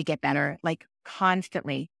for you to get better, like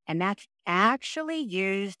constantly. And that's actually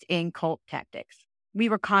used in cult tactics. We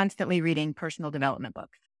were constantly reading personal development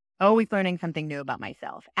books. always learning something new about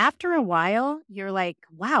myself. After a while, you're like,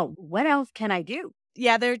 wow, what else can I do?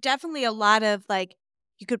 Yeah, there are definitely a lot of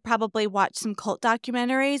you could probably watch some cult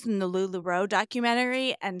documentaries and the LuLaRoe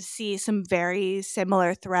documentary and see some very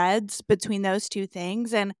similar threads between those two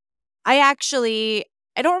things. And I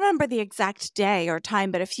don't remember the exact day or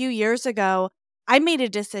time, but a few years ago, I made a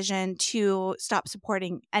decision to stop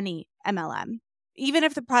supporting any MLM, even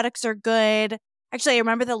if the products are good. Actually, I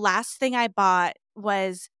remember the last thing I bought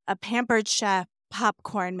was a Pampered Chef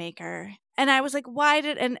popcorn maker. And I was like, why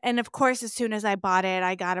did, and of course, as soon as I bought it,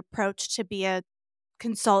 I got approached to be a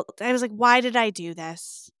consult. I was like, why did I do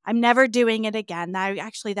this? I'm never doing it again.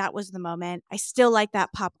 That was the moment. I still like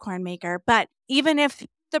that popcorn maker. But even if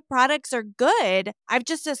the products are good, I've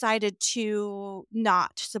just decided to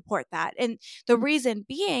not support that. And the reason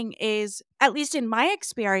being is, at least in my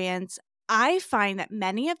experience, I find that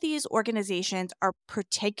many of these organizations are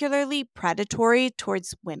particularly predatory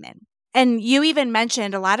towards women. And you even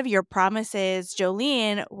mentioned a lot of your promises,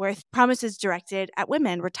 Joline, were promises directed at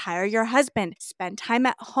women. Retire your husband, spend time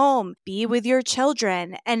at home, be with your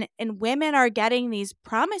children. And women are getting these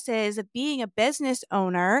promises of being a business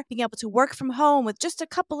owner, being able to work from home with just a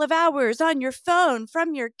couple of hours on your phone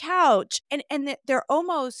from your couch. And they're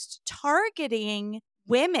almost targeting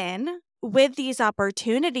women with these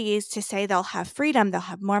opportunities to say they'll have freedom, they'll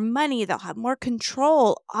have more money, they'll have more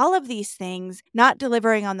control, all of these things, not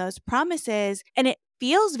delivering on those promises. And it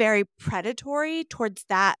feels very predatory towards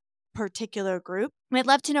that particular group. And I'd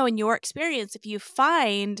love to know, in your experience, if you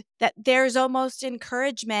find that there's almost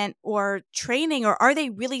encouragement or training, or are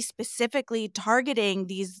they really specifically targeting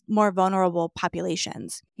these more vulnerable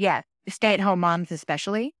populations? Yeah, stay-at-home moms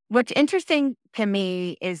especially. What's interesting to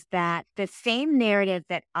me is that the same narrative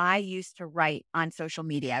that I used to write on social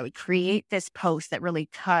media, I would create this post that really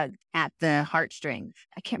tugged at the heartstrings.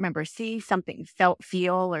 I can't remember, see something,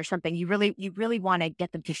 feel, or something. You really want to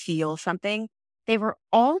get them to feel something. They were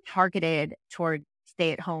all targeted toward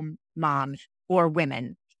stay-at-home moms or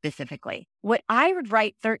women specifically. What I would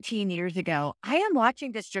write 13 years ago, I am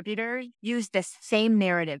watching distributors use this same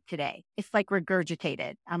narrative today. It's like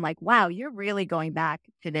regurgitated. I'm like, wow, you're really going back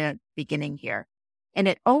to the beginning here. And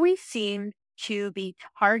it always seemed to be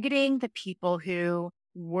targeting the people who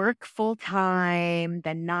work full time,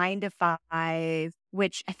 the 9 to 5,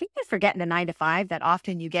 which I think they're forgetting the 9 to 5 that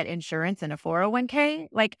often you get insurance and a 401k.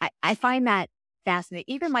 Like I find that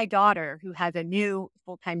fascinating. Even my daughter, who has a new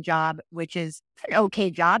full-time job, which is an okay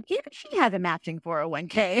job, even she has a matching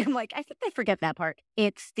 401k. I'm like, I think they forget that part.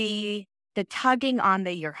 It's the tugging on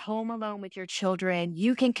the you're home alone with your children.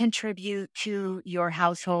 You can contribute to your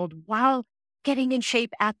household while getting in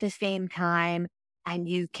shape at the same time. And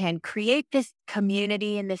you can create this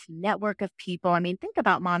community and this network of people. I mean, think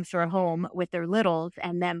about moms who are home with their littles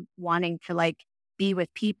and them wanting to be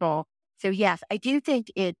with people. So yes, I do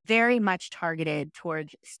think it very much targeted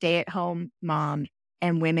towards stay-at-home moms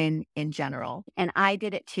and women in general. And I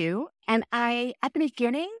did it too. And at the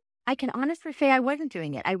beginning, I can honestly say I wasn't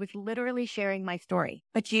doing it. I was literally sharing my story.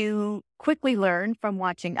 But you quickly learn from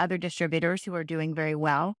watching other distributors who are doing very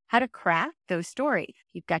well how to craft those stories.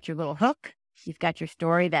 You've got your little hook. You've got your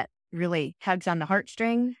story that really tugs on the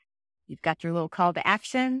heartstrings. You've got your little call to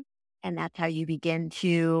action. And that's how you begin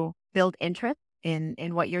to build interest in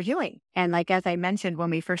what you're doing. And as I mentioned, when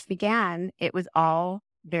we first began, it was all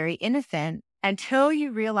very innocent until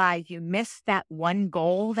you realize you missed that one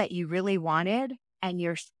goal that you really wanted and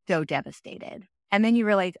you're so devastated. And then you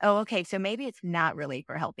realize, oh, okay, so maybe it's not really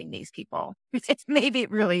for helping these people. Maybe it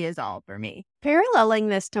really is all for me. Paralleling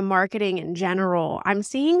this to marketing in general, I'm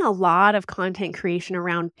seeing a lot of content creation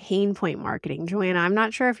around pain point marketing. Joanna, I'm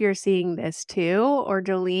not sure if you're seeing this too, or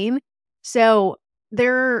Joline. So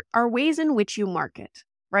there are ways in which you market,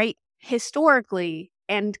 right? Historically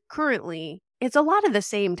and currently, it's a lot of the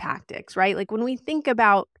same tactics, right? Like when we think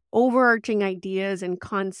about overarching ideas and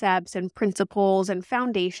concepts and principles and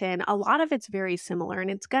foundation, a lot of it's very similar and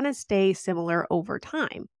it's going to stay similar over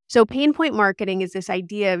time. So pain point marketing is this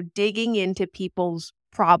idea of digging into people's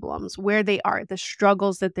problems, where they are, the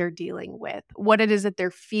struggles that they're dealing with, what it is that they're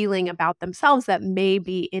feeling about themselves that may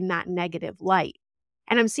be in that negative light.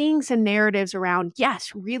 And I'm seeing some narratives around,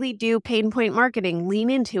 yes, really do pain point marketing, lean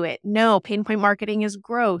into it. No, pain point marketing is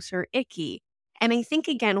gross or icky. And I think,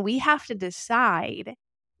 again, we have to decide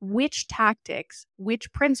which tactics,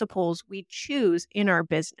 which principles we choose in our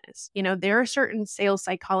business. You know, there are certain sales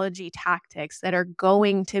psychology tactics that are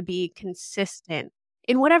going to be consistent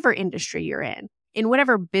in whatever industry you're in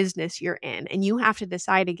whatever business you're in. And you have to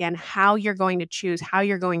decide, again, how you're going to choose, how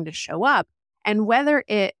you're going to show up. And whether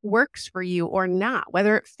it works for you or not,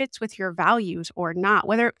 whether it fits with your values or not,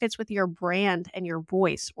 whether it fits with your brand and your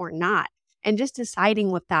voice or not, and just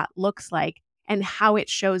deciding what that looks like and how it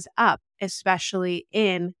shows up, especially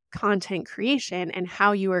in content creation and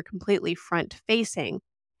how you are completely front facing.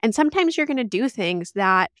 And sometimes you're going to do things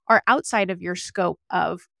that are outside of your scope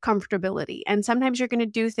of comfortability. And sometimes you're going to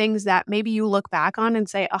do things that maybe you look back on and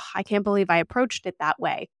say, oh, I can't believe I approached it that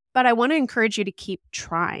way. But I want to encourage you to keep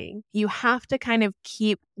trying. You have to kind of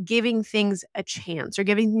keep giving things a chance or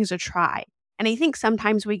giving things a try. And I think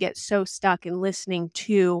sometimes we get so stuck in listening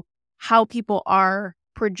to how people are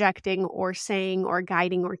projecting or saying or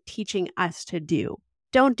guiding or teaching us to do.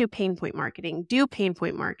 Don't do pain point marketing. Do pain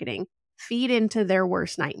point marketing. Feed into their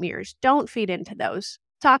worst nightmares. Don't feed into those.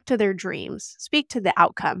 Talk to their dreams. Speak to the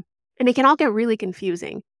outcome. And it can all get really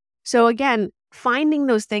confusing. So again, finding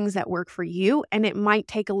those things that work for you, and it might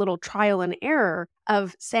take a little trial and error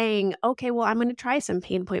of saying, okay, well, I'm going to try some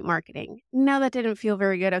pain point marketing. No, that didn't feel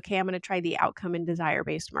very good. Okay, I'm going to try the outcome and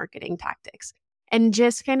desire-based marketing tactics. And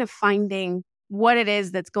just kind of finding what it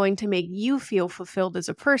is that's going to make you feel fulfilled as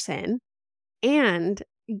a person and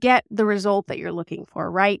get the result that you're looking for,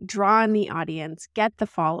 right? Draw in the audience, get the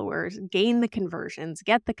followers, gain the conversions,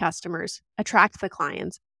 get the customers, attract the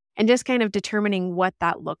clients, and just kind of determining what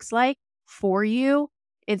that looks like for you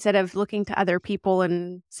instead of looking to other people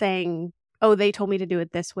and saying, oh, they told me to do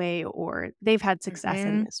it this way or they've had success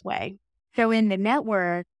in this way. So in the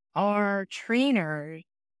network, our trainers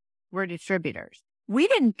were distributors. We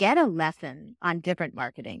didn't get a lesson on different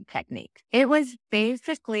marketing techniques. It was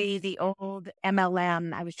basically the old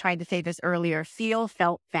MLM, I was trying to say this earlier, feel,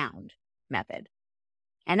 felt, found method.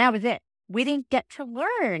 And that was it. We didn't get to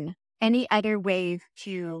learn any other ways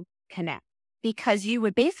to connect because you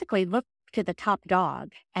would basically look to the top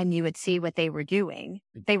dog and you would see what they were doing.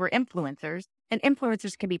 They were influencers, and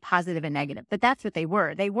influencers can be positive and negative, but that's what they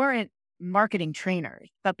were. They weren't marketing trainers,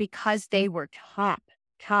 but because they were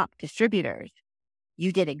top distributors,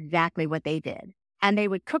 you did exactly what they did. And they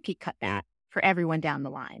would cookie cut that for everyone down the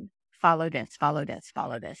line. Follow this, follow this,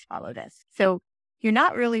 follow this, follow this. So you're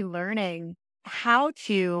not really learning how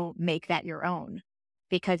to make that your own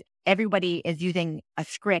because everybody is using a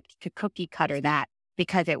script to cookie cutter that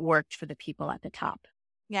because it worked for the people at the top.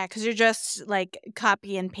 Yeah, because you're just like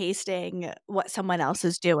copy and pasting what someone else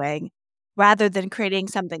is doing rather than creating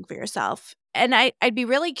something for yourself. And I'd be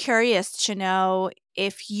really curious to know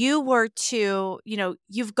if you were to,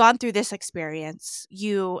 you've gone through this experience,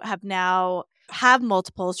 you have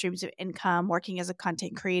multiple streams of income, working as a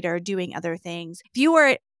content creator, doing other things. If you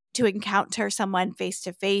were to encounter someone face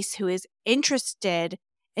to face who is interested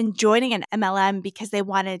in joining an MLM because they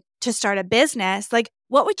wanted to start a business, like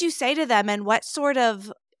what would you say to them and what sort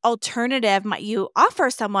of alternative might you offer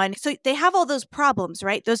someone? So they have all those problems,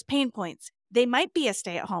 right? Those pain points. They might be a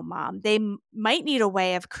stay-at-home mom. They might need a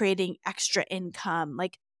way of creating extra income.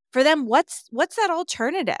 Like for them, what's that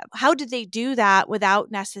alternative? How did they do that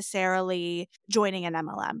without necessarily joining an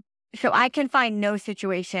MLM? So I can find no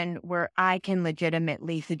situation where I can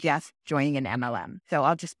legitimately suggest joining an MLM. So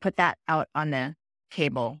I'll just put that out on the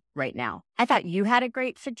table right now. I thought you had a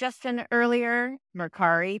great suggestion earlier,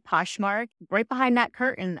 Mercari, Poshmark. Right behind that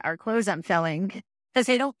curtain are clothes I'm selling because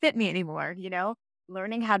they don't fit me anymore,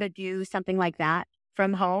 Learning how to do something like that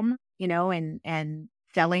from home, and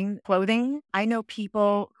selling clothing. I know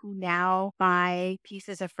people who now buy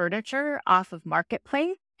pieces of furniture off of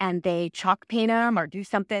Marketplace and they chalk paint them or do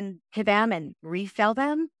something to them and resell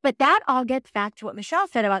them. But that all gets back to what Michelle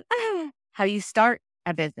said about how you start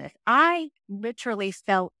a business. I literally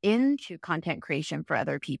fell into content creation for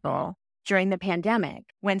other people during the pandemic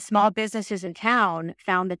when small businesses in town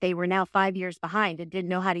found that they were now 5 years behind and didn't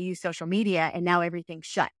know how to use social media, and now everything's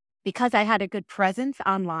shut. Because I had a good presence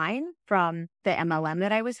online from the MLM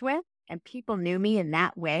that I was with and people knew me in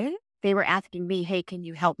that way, they were asking me, hey, can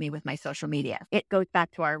you help me with my social media? It goes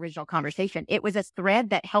back to our original conversation. It was a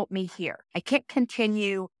thread that helped me here. I can't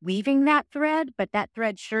continue weaving that thread, but that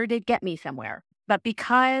thread sure did get me somewhere. But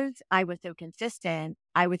because I was so consistent,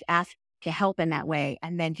 I was asked to help in that way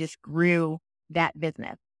and then just grew that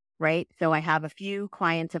business, right? So I have a few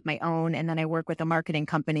clients of my own and then I work with a marketing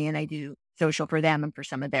company and I do social for them and for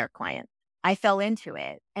some of their clients. I fell into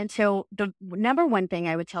it. And so the number one thing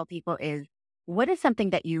I would tell people is, what is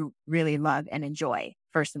something that you really love and enjoy,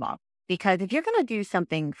 first of all? Because if you're going to do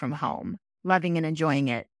something from home, loving and enjoying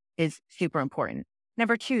it is super important.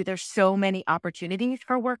 Number two, there's so many opportunities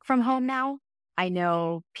for work from home now. I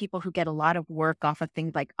know people who get a lot of work off of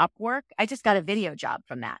things like Upwork. I just got a video job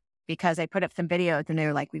from that because I put up some videos and they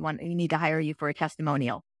were like, we need to hire you for a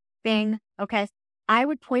testimonial. Bing. Okay. I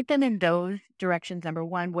would point them in those directions. Number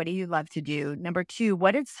one, what do you love to do? Number two,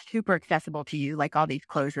 what is super accessible to you, like all these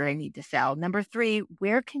clothes that I need to sell? Number three,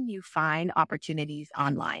 where can you find opportunities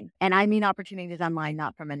online? And I mean opportunities online,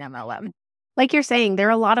 not from an MLM. Like you're saying, there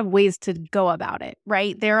are a lot of ways to go about it,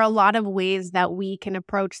 right? There are a lot of ways that we can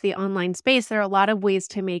approach the online space. There are a lot of ways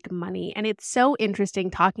to make money. And it's so interesting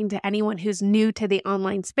talking to anyone who's new to the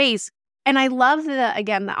online space. And I love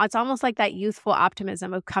it's almost like that youthful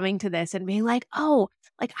optimism of coming to this and being like, oh,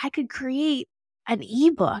 like I could create an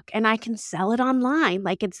ebook and I can sell it online.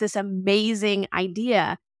 Like it's this amazing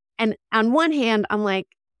idea. And on one hand, I'm like,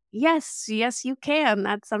 yes, you can.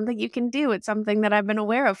 That's something you can do. It's something that I've been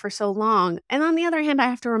aware of for so long. And on the other hand, I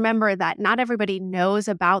have to remember that not everybody knows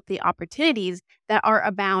about the opportunities that are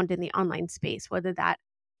abound in the online space, whether that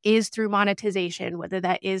is through monetization, whether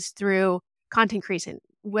that is through content creation,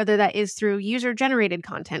 whether that is through user-generated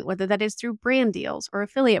content, whether that is through brand deals or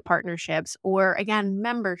affiliate partnerships, or again,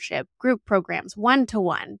 membership, group programs,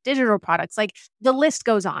 one-to-one, digital products, like the list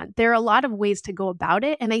goes on. There are a lot of ways to go about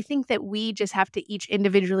it. And I think that we just have to each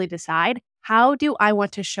individually decide, how do I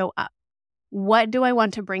want to show up? What do I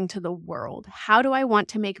want to bring to the world? How do I want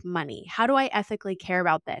to make money? How do I ethically care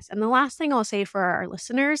about this? And the last thing I'll say for our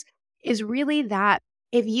listeners is really that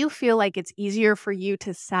if you feel like it's easier for you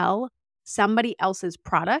to sell somebody else's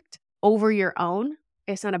product over your own,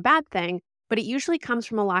 it's not a bad thing, but it usually comes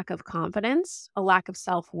from a lack of confidence, a lack of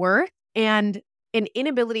self-worth, and an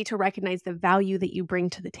inability to recognize the value that you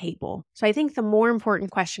bring to the table. So I think the more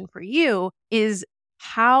important question for you is,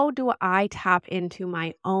 how do I tap into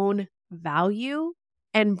my own value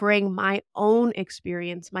and bring my own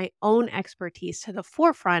experience, my own expertise to the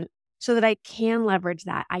forefront so that I can leverage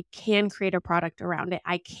that? I can create a product around it.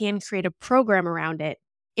 I can create a program around it,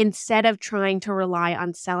 instead of trying to rely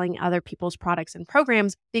on selling other people's products and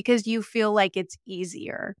programs because you feel like it's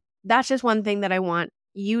easier. That's just one thing that I want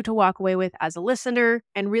you to walk away with as a listener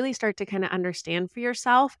and really start to kind of understand for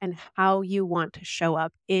yourself and how you want to show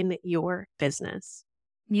up in your business.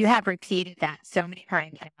 You have repeated that so many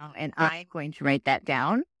times now, and I'm going to write that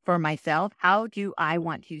down for myself. How do I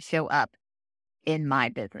want to show up in my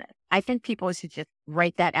business? I think people should just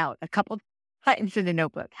write that out a couple times in the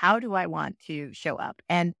notebook. How do I want to show up?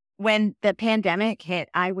 And when the pandemic hit,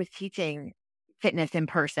 I was teaching fitness in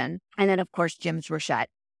person. And then, of course, gyms were shut.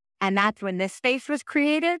 And that's when this space was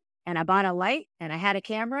created. And I bought a light and I had a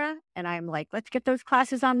camera. And I'm like, let's get those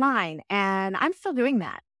classes online. And I'm still doing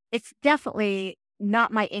that. It's definitely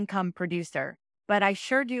not my income producer, but I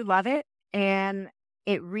sure do love it. And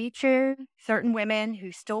it reaches certain women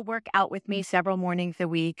who still work out with me several mornings a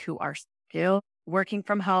week, who are still working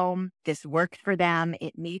from home. This works for them.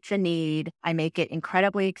 It meets a need. I make it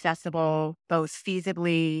incredibly accessible, both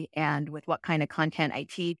feasibly and with what kind of content I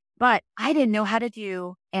teach. But I didn't know how to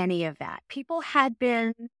do any of that. People had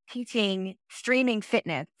been teaching streaming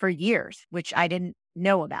fitness for years, which I didn't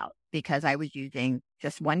know about because I was using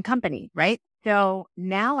just one company, right? So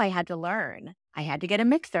now I had to learn. I had to get a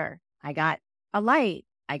mixer. I got a light.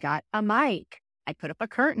 I got a mic. I put up a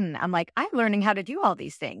curtain. I'm like, I'm learning how to do all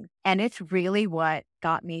these things. And it's really what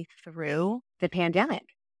got me through the pandemic.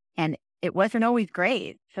 And it wasn't always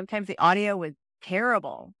great. Sometimes the audio was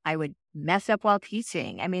terrible. I would mess up while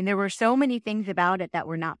teaching. I mean, there were so many things about it that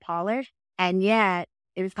were not polished, and yet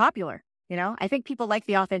it was popular. I think people like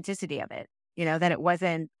the authenticity of it, that it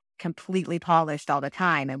wasn't completely polished all the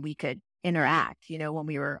time and we could interact, when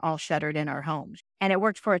we were all shuttered in our homes. And it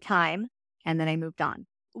worked for a time. And then I moved on.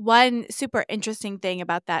 One super interesting thing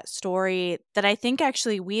about that story that I think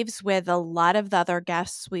actually weaves with a lot of the other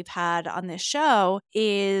guests we've had on this show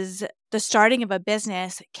is the starting of a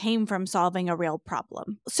business came from solving a real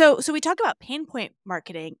problem. So we talk about pain point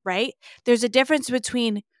marketing, right? There's a difference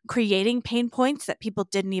between creating pain points that people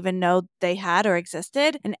didn't even know they had or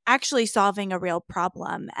existed and actually solving a real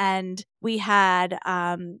problem. And we had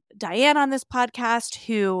Diane on this podcast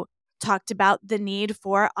who talked about the need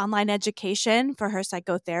for online education for her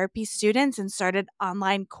psychotherapy students and started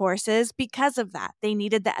online courses because of that. They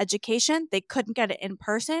needed the education. They couldn't get it in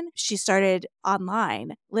person. She started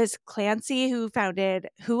online. Liz Clancy, who founded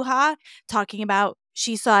Hoo Ha, talking about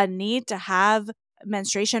she saw a need to have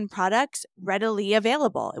menstruation products readily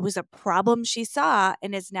available. It was a problem she saw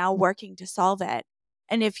and is now working to solve it.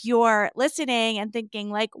 And if you're listening and thinking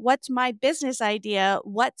like, what's my business idea?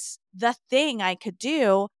 What's the thing I could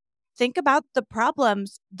do? Think about the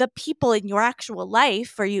problems the people in your actual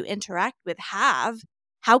life or you interact with have.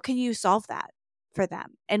 How can you solve that for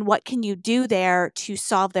them? And what can you do there to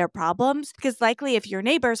solve their problems? Because likely if your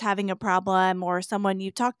neighbor's having a problem or someone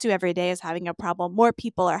you talk to every day is having a problem, more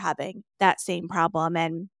people are having that same problem.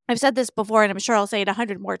 And I've said this before, and I'm sure I'll say it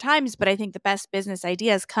 100 more times, but I think the best business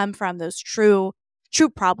ideas come from those true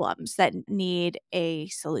problems that need a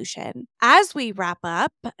solution. As we wrap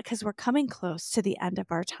up, because we're coming close to the end of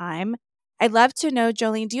our time, I'd love to know,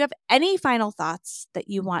 Joline, do you have any final thoughts that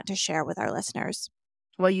you want to share with our listeners?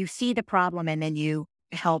 Well, you see the problem and then you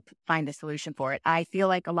help find a solution for it. I feel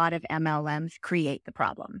like a lot of MLMs create the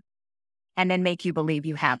problem and then make you believe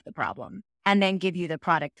you have the problem and then give you the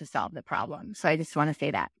product to solve the problem. So I just want to say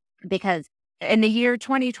that because in the year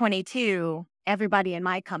 2022, everybody in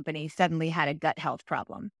my company suddenly had a gut health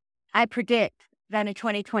problem. I predict that in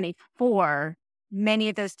 2024, many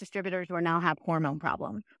of those distributors will now have hormone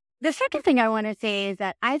problems. The second thing I want to say is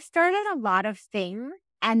that I've started a lot of things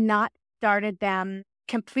and not started them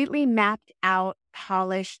completely mapped out,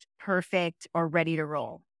 polished, perfect, or ready to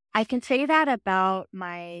roll. I can say that about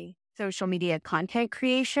my social media content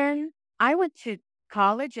creation. I went to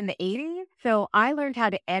college in the 80s, so I learned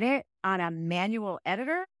how to edit on a manual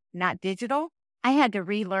editor, not digital. I had to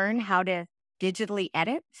relearn how to digitally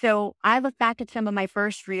edit. So I look back at some of my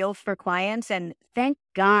first reels for clients and thank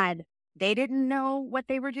God they didn't know what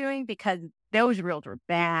they were doing because those reels were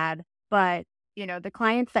bad. But, the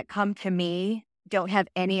clients that come to me don't have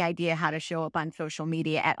any idea how to show up on social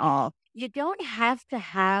media at all. You don't have to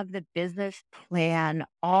have the business plan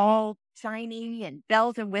all shiny and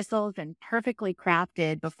bells and whistles and perfectly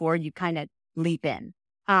crafted before you kind of leap in.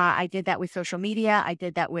 I did that with social media. I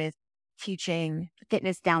did that with teaching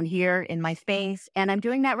fitness down here in my space. And I'm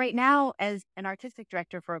doing that right now as an artistic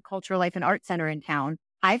director for a cultural life and art center in town.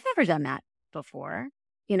 I've never done that before.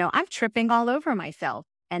 I'm tripping all over myself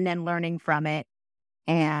and then learning from it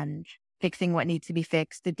and fixing what needs to be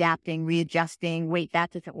fixed, adapting, readjusting. Wait,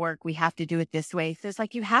 that doesn't work. We have to do it this way. So it's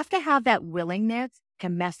like you have to have that willingness to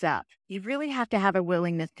mess up. You really have to have a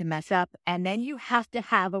willingness to mess up. And then you have to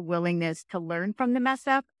have a willingness to learn from the mess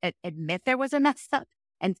up, admit there was a mess up,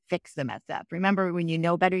 and fix the mess up. Remember, when you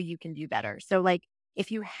know better, you can do better. So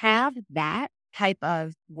if you have that type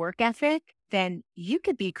of work ethic, then you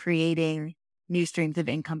could be creating new streams of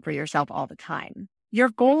income for yourself all the time. Your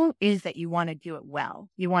goal is that you want to do it well.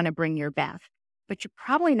 You want to bring your best, but you're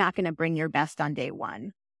probably not going to bring your best on day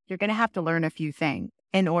one. You're going to have to learn a few things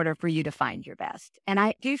in order for you to find your best. And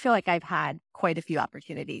I do feel like I've had quite a few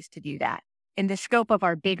opportunities to do that. In the scope of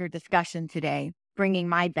our bigger discussion today, bringing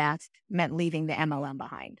my best meant leaving the MLM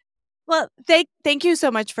behind. Well, thank you so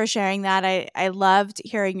much for sharing that. I loved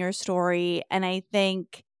hearing your story. And I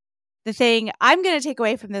think the thing I'm going to take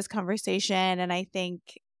away from this conversation, and I think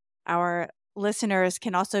our listeners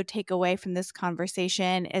can also take away from this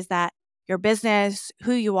conversation, is that your business,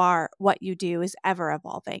 who you are, what you do is ever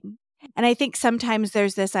evolving. And I think sometimes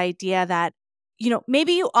there's this idea that,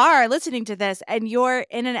 maybe you are listening to this and you're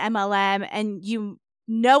in an MLM and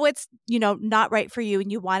it's, not right for you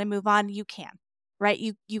and you want to move on. You can, right?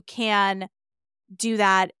 You can do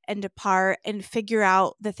that and depart and figure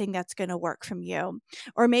out the thing that's going to work from you.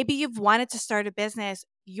 Or maybe you've wanted to start a business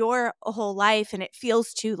your whole life and it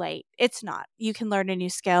feels too late. It's not. You can learn a new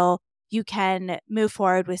skill. You can move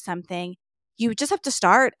forward with something. You just have to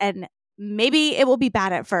start, and maybe it will be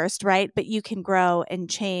bad at first, right? But you can grow and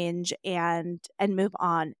change and move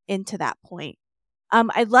on into that point.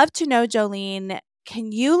 I'd love to know, Joline,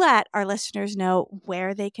 can you let our listeners know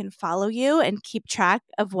where they can follow you and keep track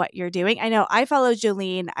of what you're doing? I know I follow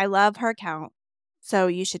Joline. I love her account, so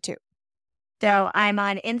you should too. So I'm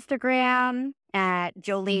on Instagram at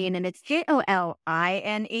Joline, and it's JOLINE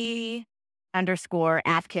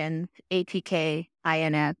 _Atkins,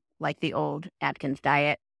 ATKINS, like the old Atkins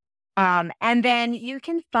diet. And then you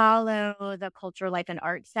can follow the Cultural Life and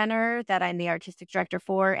Art Center that I'm the artistic director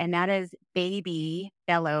for, and that is Baby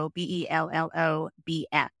Bello,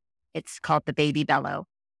 BELLOBF. It's called the Baby Bello.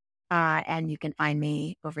 And you can find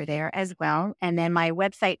me over there as well. And then my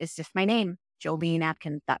website is just my name,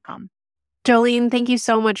 JolineAtkins.com. Joline, thank you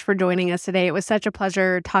so much for joining us today. It was such a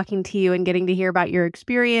pleasure talking to you and getting to hear about your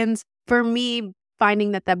experience. For me,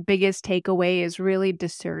 finding that the biggest takeaway is really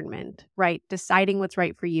discernment, right? Deciding what's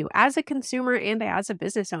right for you as a consumer and as a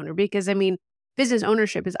business owner. Because business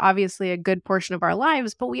ownership is obviously a good portion of our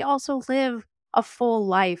lives, but we also live a full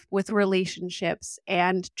life with relationships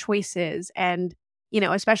and choices and,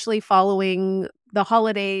 especially following the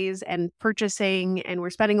holidays and purchasing, and we're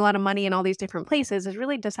spending a lot of money in all these different places, is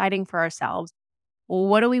really deciding for ourselves, well,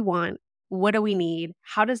 what do we want? What do we need?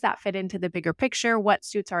 How does that fit into the bigger picture? What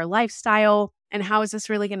suits our lifestyle? And how is this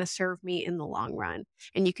really going to serve me in the long run?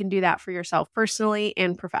 And you can do that for yourself personally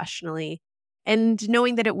and professionally. And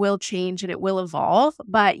knowing that it will change and it will evolve,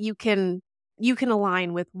 but you can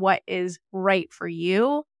align with what is right for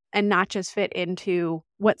you and not just fit into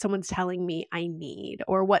what someone's telling me I need,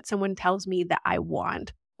 or what someone tells me that I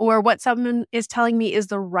want, or what someone is telling me is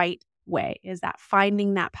the right way. Is that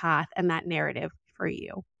finding that path and that narrative for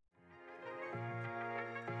you?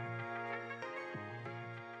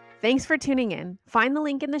 Thanks for tuning in. Find the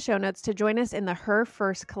link in the show notes to join us in the Her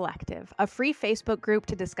First Collective, a free Facebook group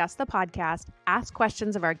to discuss the podcast, ask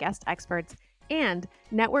questions of our guest experts, and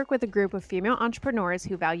network with a group of female entrepreneurs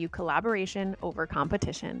who value collaboration over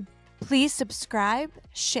competition. Please subscribe,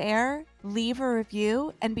 share, leave a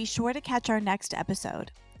review, and be sure to catch our next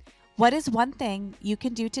episode. What is one thing you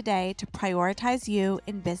can do today to prioritize you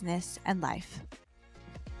in business and life?